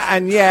Usher.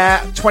 And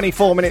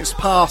 24 minutes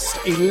past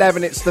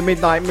 11, it's the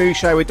Midnight Moo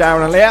Show with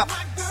Darren and Leah.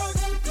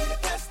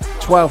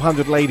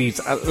 1,200 ladies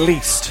at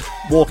least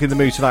walking the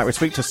Moo tonight. We'll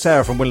speak to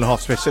Sarah from Willen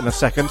Hospice in a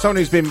second. Someone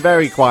who's been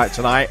very quiet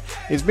tonight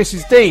is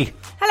Mrs. D.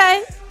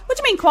 Hello. What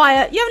do you mean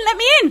quiet? You haven't let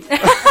me in.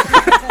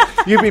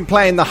 You've been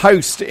playing the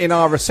host in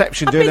our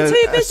reception, doing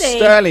a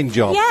sterling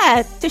job.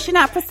 Yeah, dishing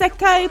out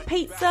Prosecco,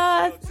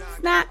 pizza,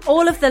 snacks.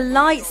 All of the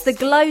lights, the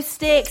glow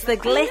sticks, the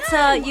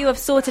glitter. You have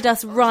sorted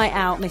us right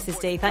out,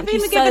 Mrs. D. Thank you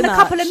so much. I've even given a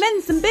couple of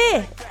men some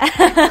beer.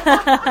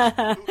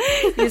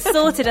 You've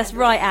sorted us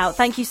right out.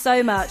 Thank you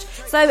so much.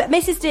 So,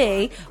 Mrs.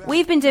 D,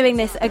 we've been doing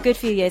this a good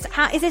few years.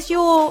 Is this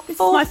your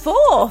my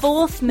fourth?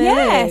 Fourth Moo?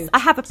 Yes. I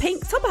have a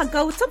pink top, a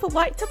gold top, a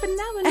white top, and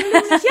now a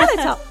luminous yellow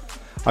top.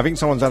 I think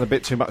someone's had a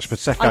bit too much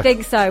Prosecco. I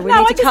think so. We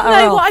need to cut her off.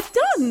 I just know what I've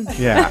done.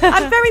 Yeah.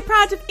 I'm very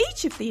proud of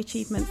each of the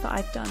achievements that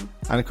I've done.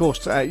 And of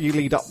course, you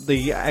lead up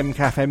the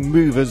MKFM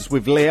Movers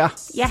with Leah.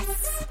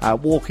 Yes.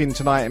 Walking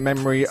tonight in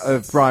memory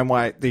of Brian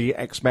White, the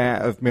ex-mayor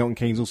of Milton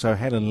Keynes, also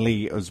Helen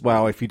Lee as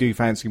well. If you do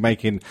fancy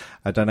making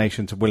a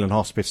donation to Willen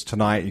Hospice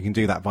tonight, you can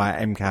do that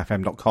via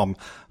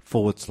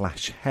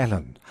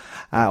mkfm.com/Helen.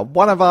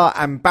 One of our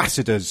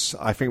ambassadors,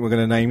 I think we're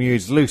going to name you,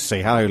 is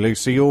Lucy. Hello,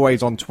 Lucy. You're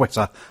always on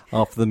Twitter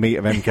after the meet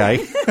of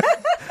MK.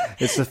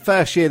 It's the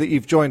first year that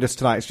you've joined us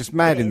tonight. It's just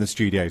mad in the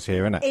studios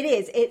here, isn't it? It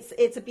is.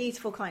 It's a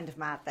beautiful kind of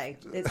mad, though.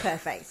 It's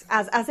perfect,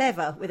 as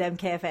ever with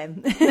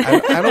MKFM.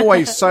 and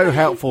always so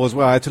helpful as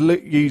well. I had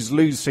to use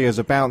Lucy as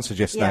a bouncer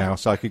just now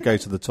so I could go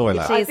to the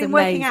toilet. I've been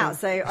working out,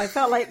 so I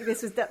felt like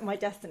this was my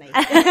destiny.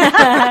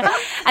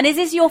 And is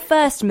this your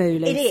first Moo,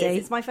 Lucy? It is.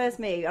 It's my first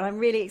Moo, and I'm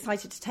really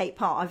excited to take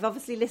part. I've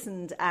obviously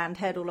listened and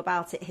heard all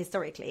about it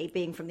historically,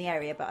 being from the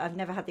area, but I've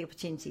never had the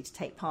opportunity to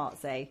take part,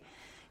 so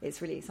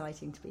it's really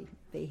exciting to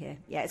be here.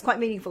 Yeah, it's quite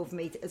meaningful for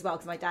me as well,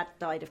 because my dad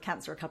died of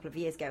cancer a couple of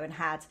years ago and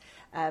had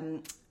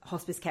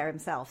hospice care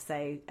himself.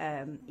 So,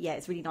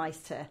 it's really nice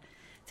to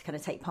kind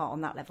of take part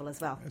on that level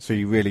as well. So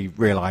you really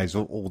realise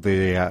all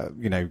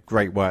the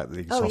great work that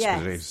these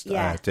hospices do.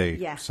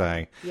 Yeah.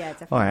 So,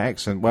 definitely. All right,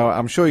 excellent. Well,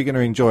 I'm sure you're going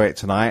to enjoy it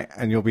tonight,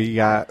 and you'll be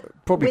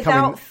probably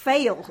without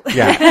fail.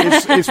 Yeah,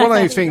 it's one of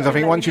those things. I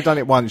think once you've done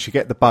it once, you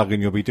get the bug,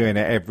 and you'll be doing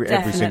it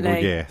every single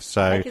year.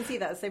 So I can see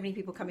that. So many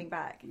people coming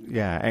back.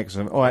 Yeah,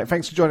 excellent. All right,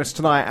 thanks for joining us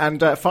tonight.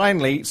 And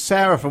finally,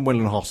 Sarah from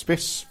Willen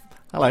Hospice.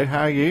 Hello,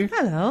 how are you?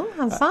 Hello,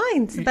 I'm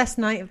fine. It's the best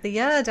night of the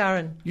year,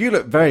 Darren. You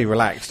look very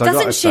relaxed,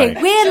 Doesn't she?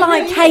 We're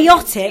like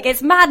chaotic.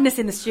 It's madness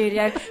in the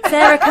studio.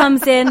 Sarah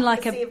comes in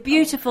like a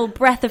beautiful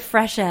breath of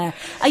fresh air.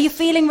 Are you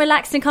feeling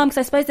relaxed and calm? Because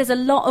I suppose there's a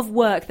lot of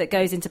work that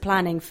goes into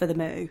planning for the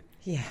Moo.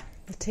 Yeah,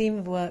 the team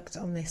have worked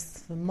on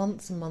this for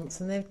months and months,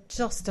 and they've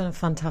just done a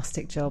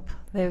fantastic job.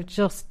 And,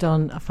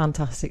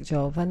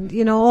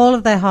 all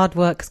of their hard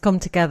work has come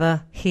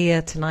together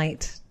here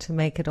tonight to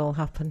make it all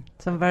happen.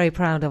 So I'm very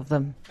proud of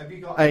them. Have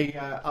you got a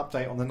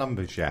update on the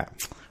numbers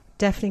yet?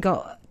 Definitely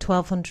got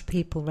 1,200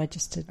 people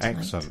registered tonight.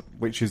 Excellent,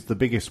 which is the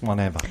biggest one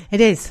ever. It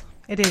is.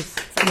 Yes, it is.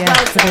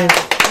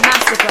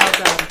 Massive well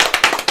done.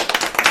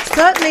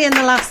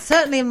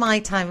 Certainly in my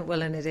time at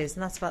Willen it is,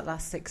 and that's about the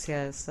last 6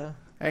 years, so...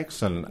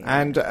 Excellent.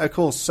 And, of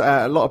course,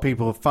 a lot of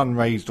people have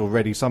fundraised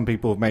already. Some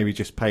people have maybe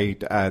just paid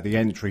the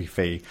entry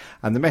fee.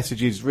 And the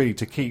message is really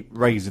to keep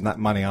raising that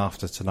money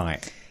after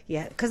tonight.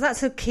 Yeah, because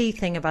that's a key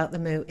thing about the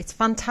Moo. It's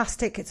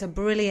fantastic. It's a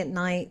brilliant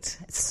night.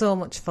 It's so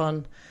much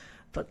fun.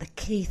 But the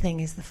key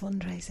thing is the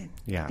fundraising.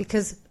 Yeah.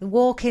 Because the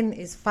walk-in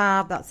is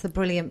fab. That's the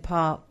brilliant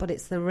part. But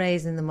it's the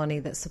raising the money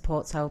that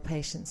supports our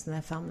patients and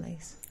their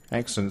families.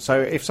 Excellent. So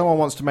if someone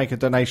wants to make a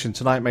donation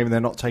tonight, maybe they're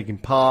not taking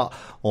part,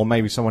 or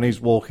maybe someone is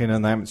walking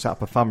and they haven't set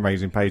up a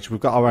fundraising page, we've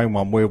got our own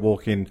one. We're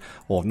walking,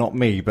 or not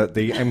me, but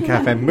the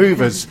MKFM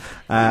Movers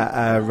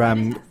are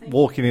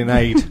walking in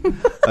aid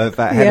of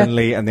Helen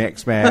Lee and the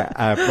ex-mayor,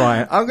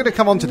 Brian. I'm going to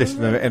come on to this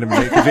in a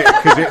minute,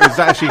 because it was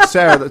actually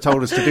Sarah that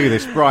told us to do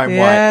this, Brian White.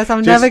 Yes,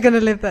 I'm never going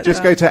to live that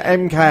Just down. go to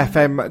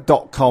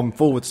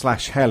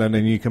mkfm.com/Helen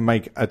and you can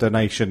make a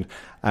donation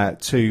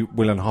to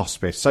Willen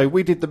Hospice. So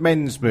we did the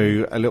men's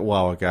Moo a little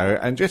while ago,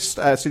 and just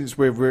since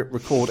we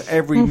record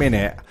every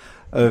minute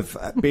of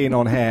being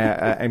on here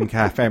at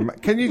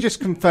MKFM. Can you just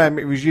confirm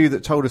it was you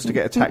that told us to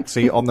get a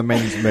taxi on the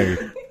men's Moo?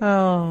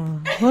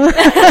 Oh.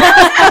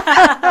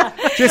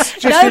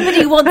 just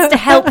Nobody wants to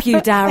help you,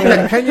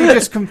 Darren. Can you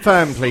just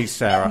confirm, please,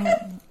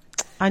 Sarah?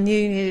 I knew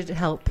you needed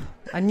help.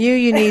 I knew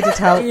you needed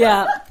help.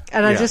 Yeah.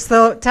 And I just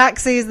thought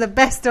taxi is the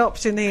best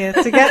option here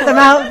to get them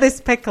out of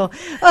this pickle.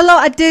 Although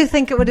I do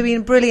think it would have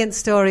been a brilliant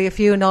story if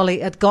you and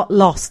Ollie had got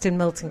lost in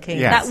Milton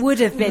Keynes. Yes. That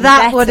would have been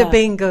That better. would have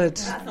been good.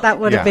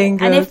 That would have been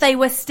good. And if they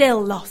were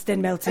still lost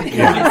in Milton Keynes.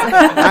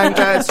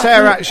 And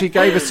Sarah actually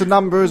gave us a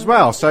number as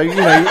well. So, you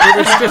know, it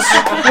was just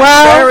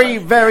very,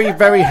 very,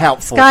 very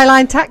helpful.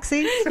 Skyline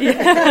taxis.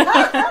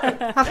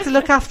 Have to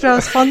look after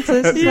our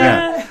sponsors.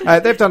 Yeah.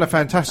 They've done a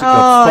fantastic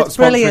job. Oh, it's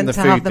brilliant the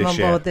to food have them this on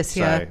year. board this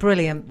year. So,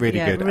 Brilliant. Really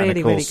Yeah, good. really, and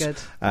of course, really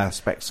good.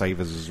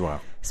 Specsavers as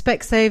well.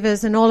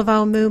 Specsavers and all of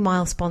our Moo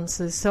Mile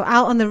sponsors. So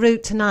out on the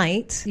route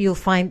tonight, you'll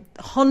find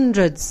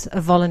hundreds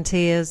of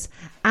volunteers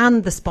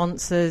and the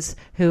sponsors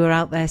who are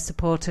out there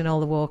supporting all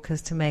the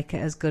walkers to make it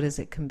as good as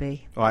it can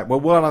be. All right, well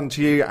done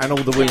to you and all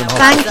the Willen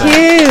Thank Hospital.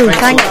 you.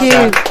 Thanks Thank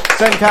you.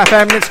 Semk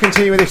FM, let's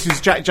continue with this.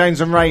 Is Jack Jones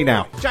and Ray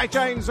now. Jack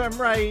Jones and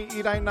Ray,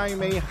 you don't know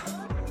me.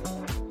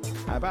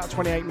 About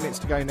 28 minutes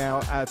to go now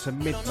to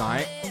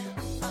midnight.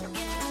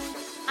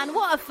 And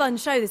what a fun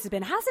show this has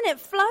been. Hasn't it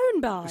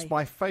flown by? It's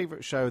my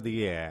favourite show of the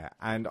year,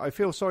 and I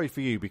feel sorry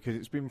for you because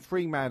it's been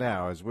 3 mad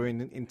hours. We're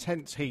in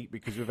intense heat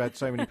because we've had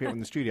so many people in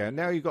the studio, and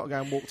now you've got to go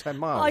and walk 10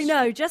 miles. I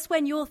know, just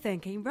when you're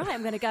thinking, right,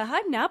 I'm going to go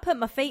home now, put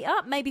my feet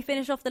up, maybe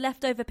finish off the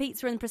leftover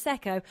pizza and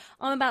Prosecco,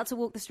 I'm about to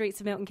walk the streets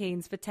of Milton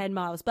Keynes for 10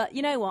 miles. But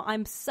you know what?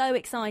 I'm so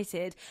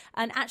excited.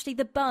 And actually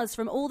the buzz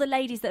from all the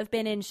ladies that have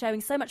been in showing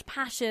so much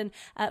passion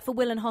for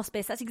Willen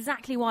Hospice, that's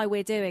exactly why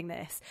we're doing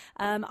this.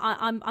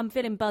 I'm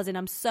feeling buzzing.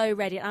 I'm so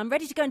ready. I'm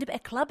ready to go into a bit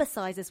of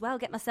clubber-size as well,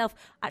 get myself...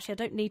 Actually, I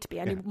don't need to be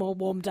any more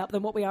warmed up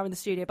than what we are in the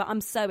studio, but I'm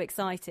so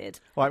excited.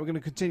 All right, we're going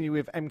to continue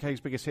with MK's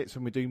biggest hits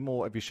and we do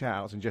more of your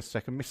shout-outs in just a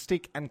second.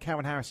 Mystique and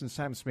Calvin Harris and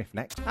Sam Smith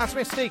next. That's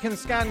Mystique and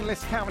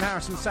Scandalous, Calvin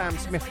Harris and Sam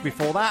Smith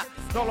before that.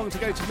 Not long to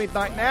go to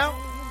midnight now.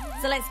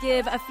 So let's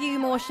give a few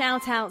more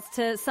shout-outs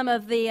to some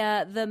of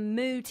the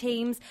Moo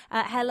teams.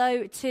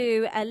 Hello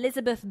to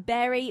Elizabeth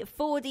Berry,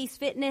 4D's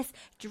Fitness,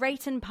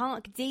 Drayton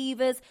Park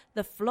Divas,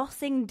 the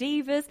Flossing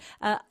Divas,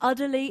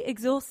 Utterly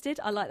Exhausted,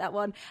 I like that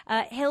one,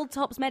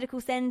 Hilltops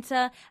Medical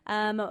Centre,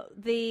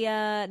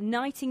 the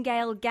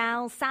Nightingale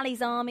Gals,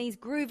 Sally's Armies,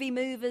 Groovy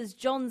Movers,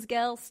 John's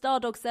Girl,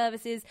 Stardog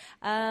Services,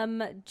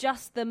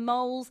 Just the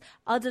Moles,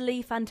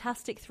 Utterly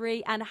Fantastic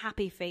 3 and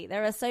Happy Feet.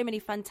 There are so many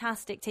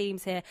fantastic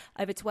teams here,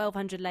 over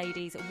 1,200 ladies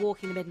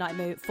walking the Midnight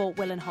Moo for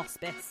Willen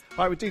Hospice.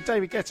 Right, we'll do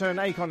David Guetta and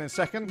Akon in a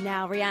second.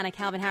 Now Rihanna,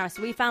 Calvin Harris,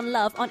 We Found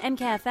Love on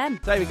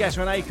MKFM. David Guetta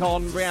and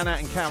Akon, Rihanna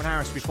and Calvin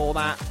Harris before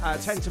that.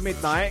 10 to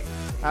midnight.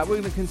 We're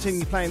going to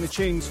continue playing the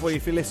tunes for you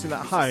if you're listening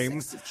at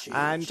home.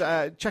 And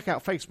check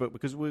out Facebook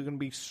because we're going to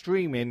be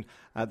streaming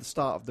the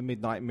start of the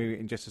Midnight Moo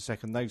in just a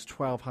second. Those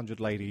 1,200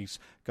 ladies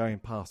going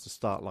past the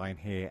start line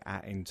here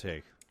at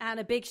N2. And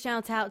a big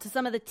shout out to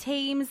some of the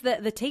teams,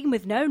 the team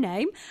with no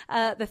name,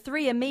 the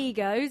Three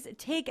Amigos,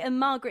 Tig and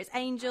Margaret's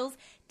Angels,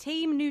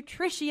 Team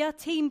Nutritia,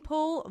 Team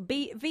Paul,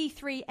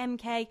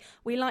 V3MK.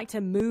 We like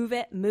to move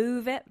it.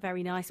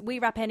 Very nice. We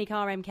Rap Any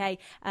Car MK,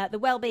 the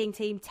Wellbeing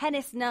Team,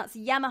 Tennis Nuts,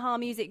 Yamaha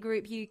Music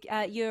Group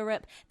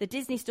Europe, the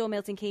Disney Store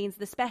Milton Keynes,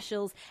 the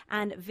Specials,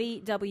 and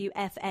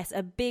VWFS.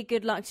 A big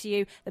good luck to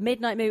you. The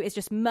Midnight Moo is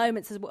just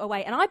moments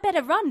away. And I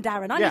better run,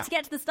 Darren. I need to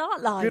get to the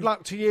start line. Good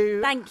luck to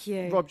you. Thank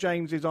you. Rob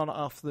James is on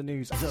after the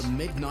news. The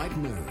Midnight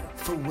Moo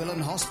for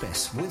Willen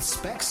Hospice with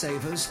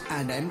Specsavers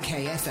and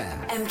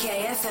MKFM.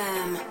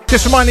 MKFM.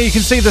 Just a reminder, you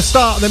can see the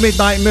start of the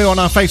Midnight Moo on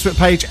our Facebook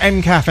page,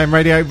 MKFM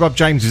Radio. Rob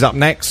James is up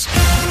next.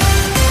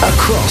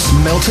 Across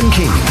Milton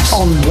Keynes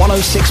on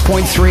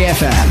 106.3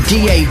 FM,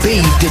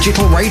 DAB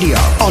digital radio,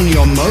 on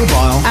your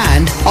mobile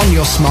and on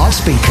your smart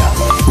speaker.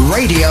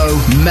 Radio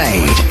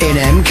made in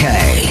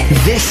MK.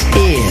 This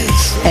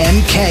is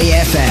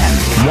MKFM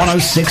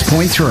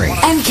 106.3.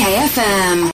 MKFM.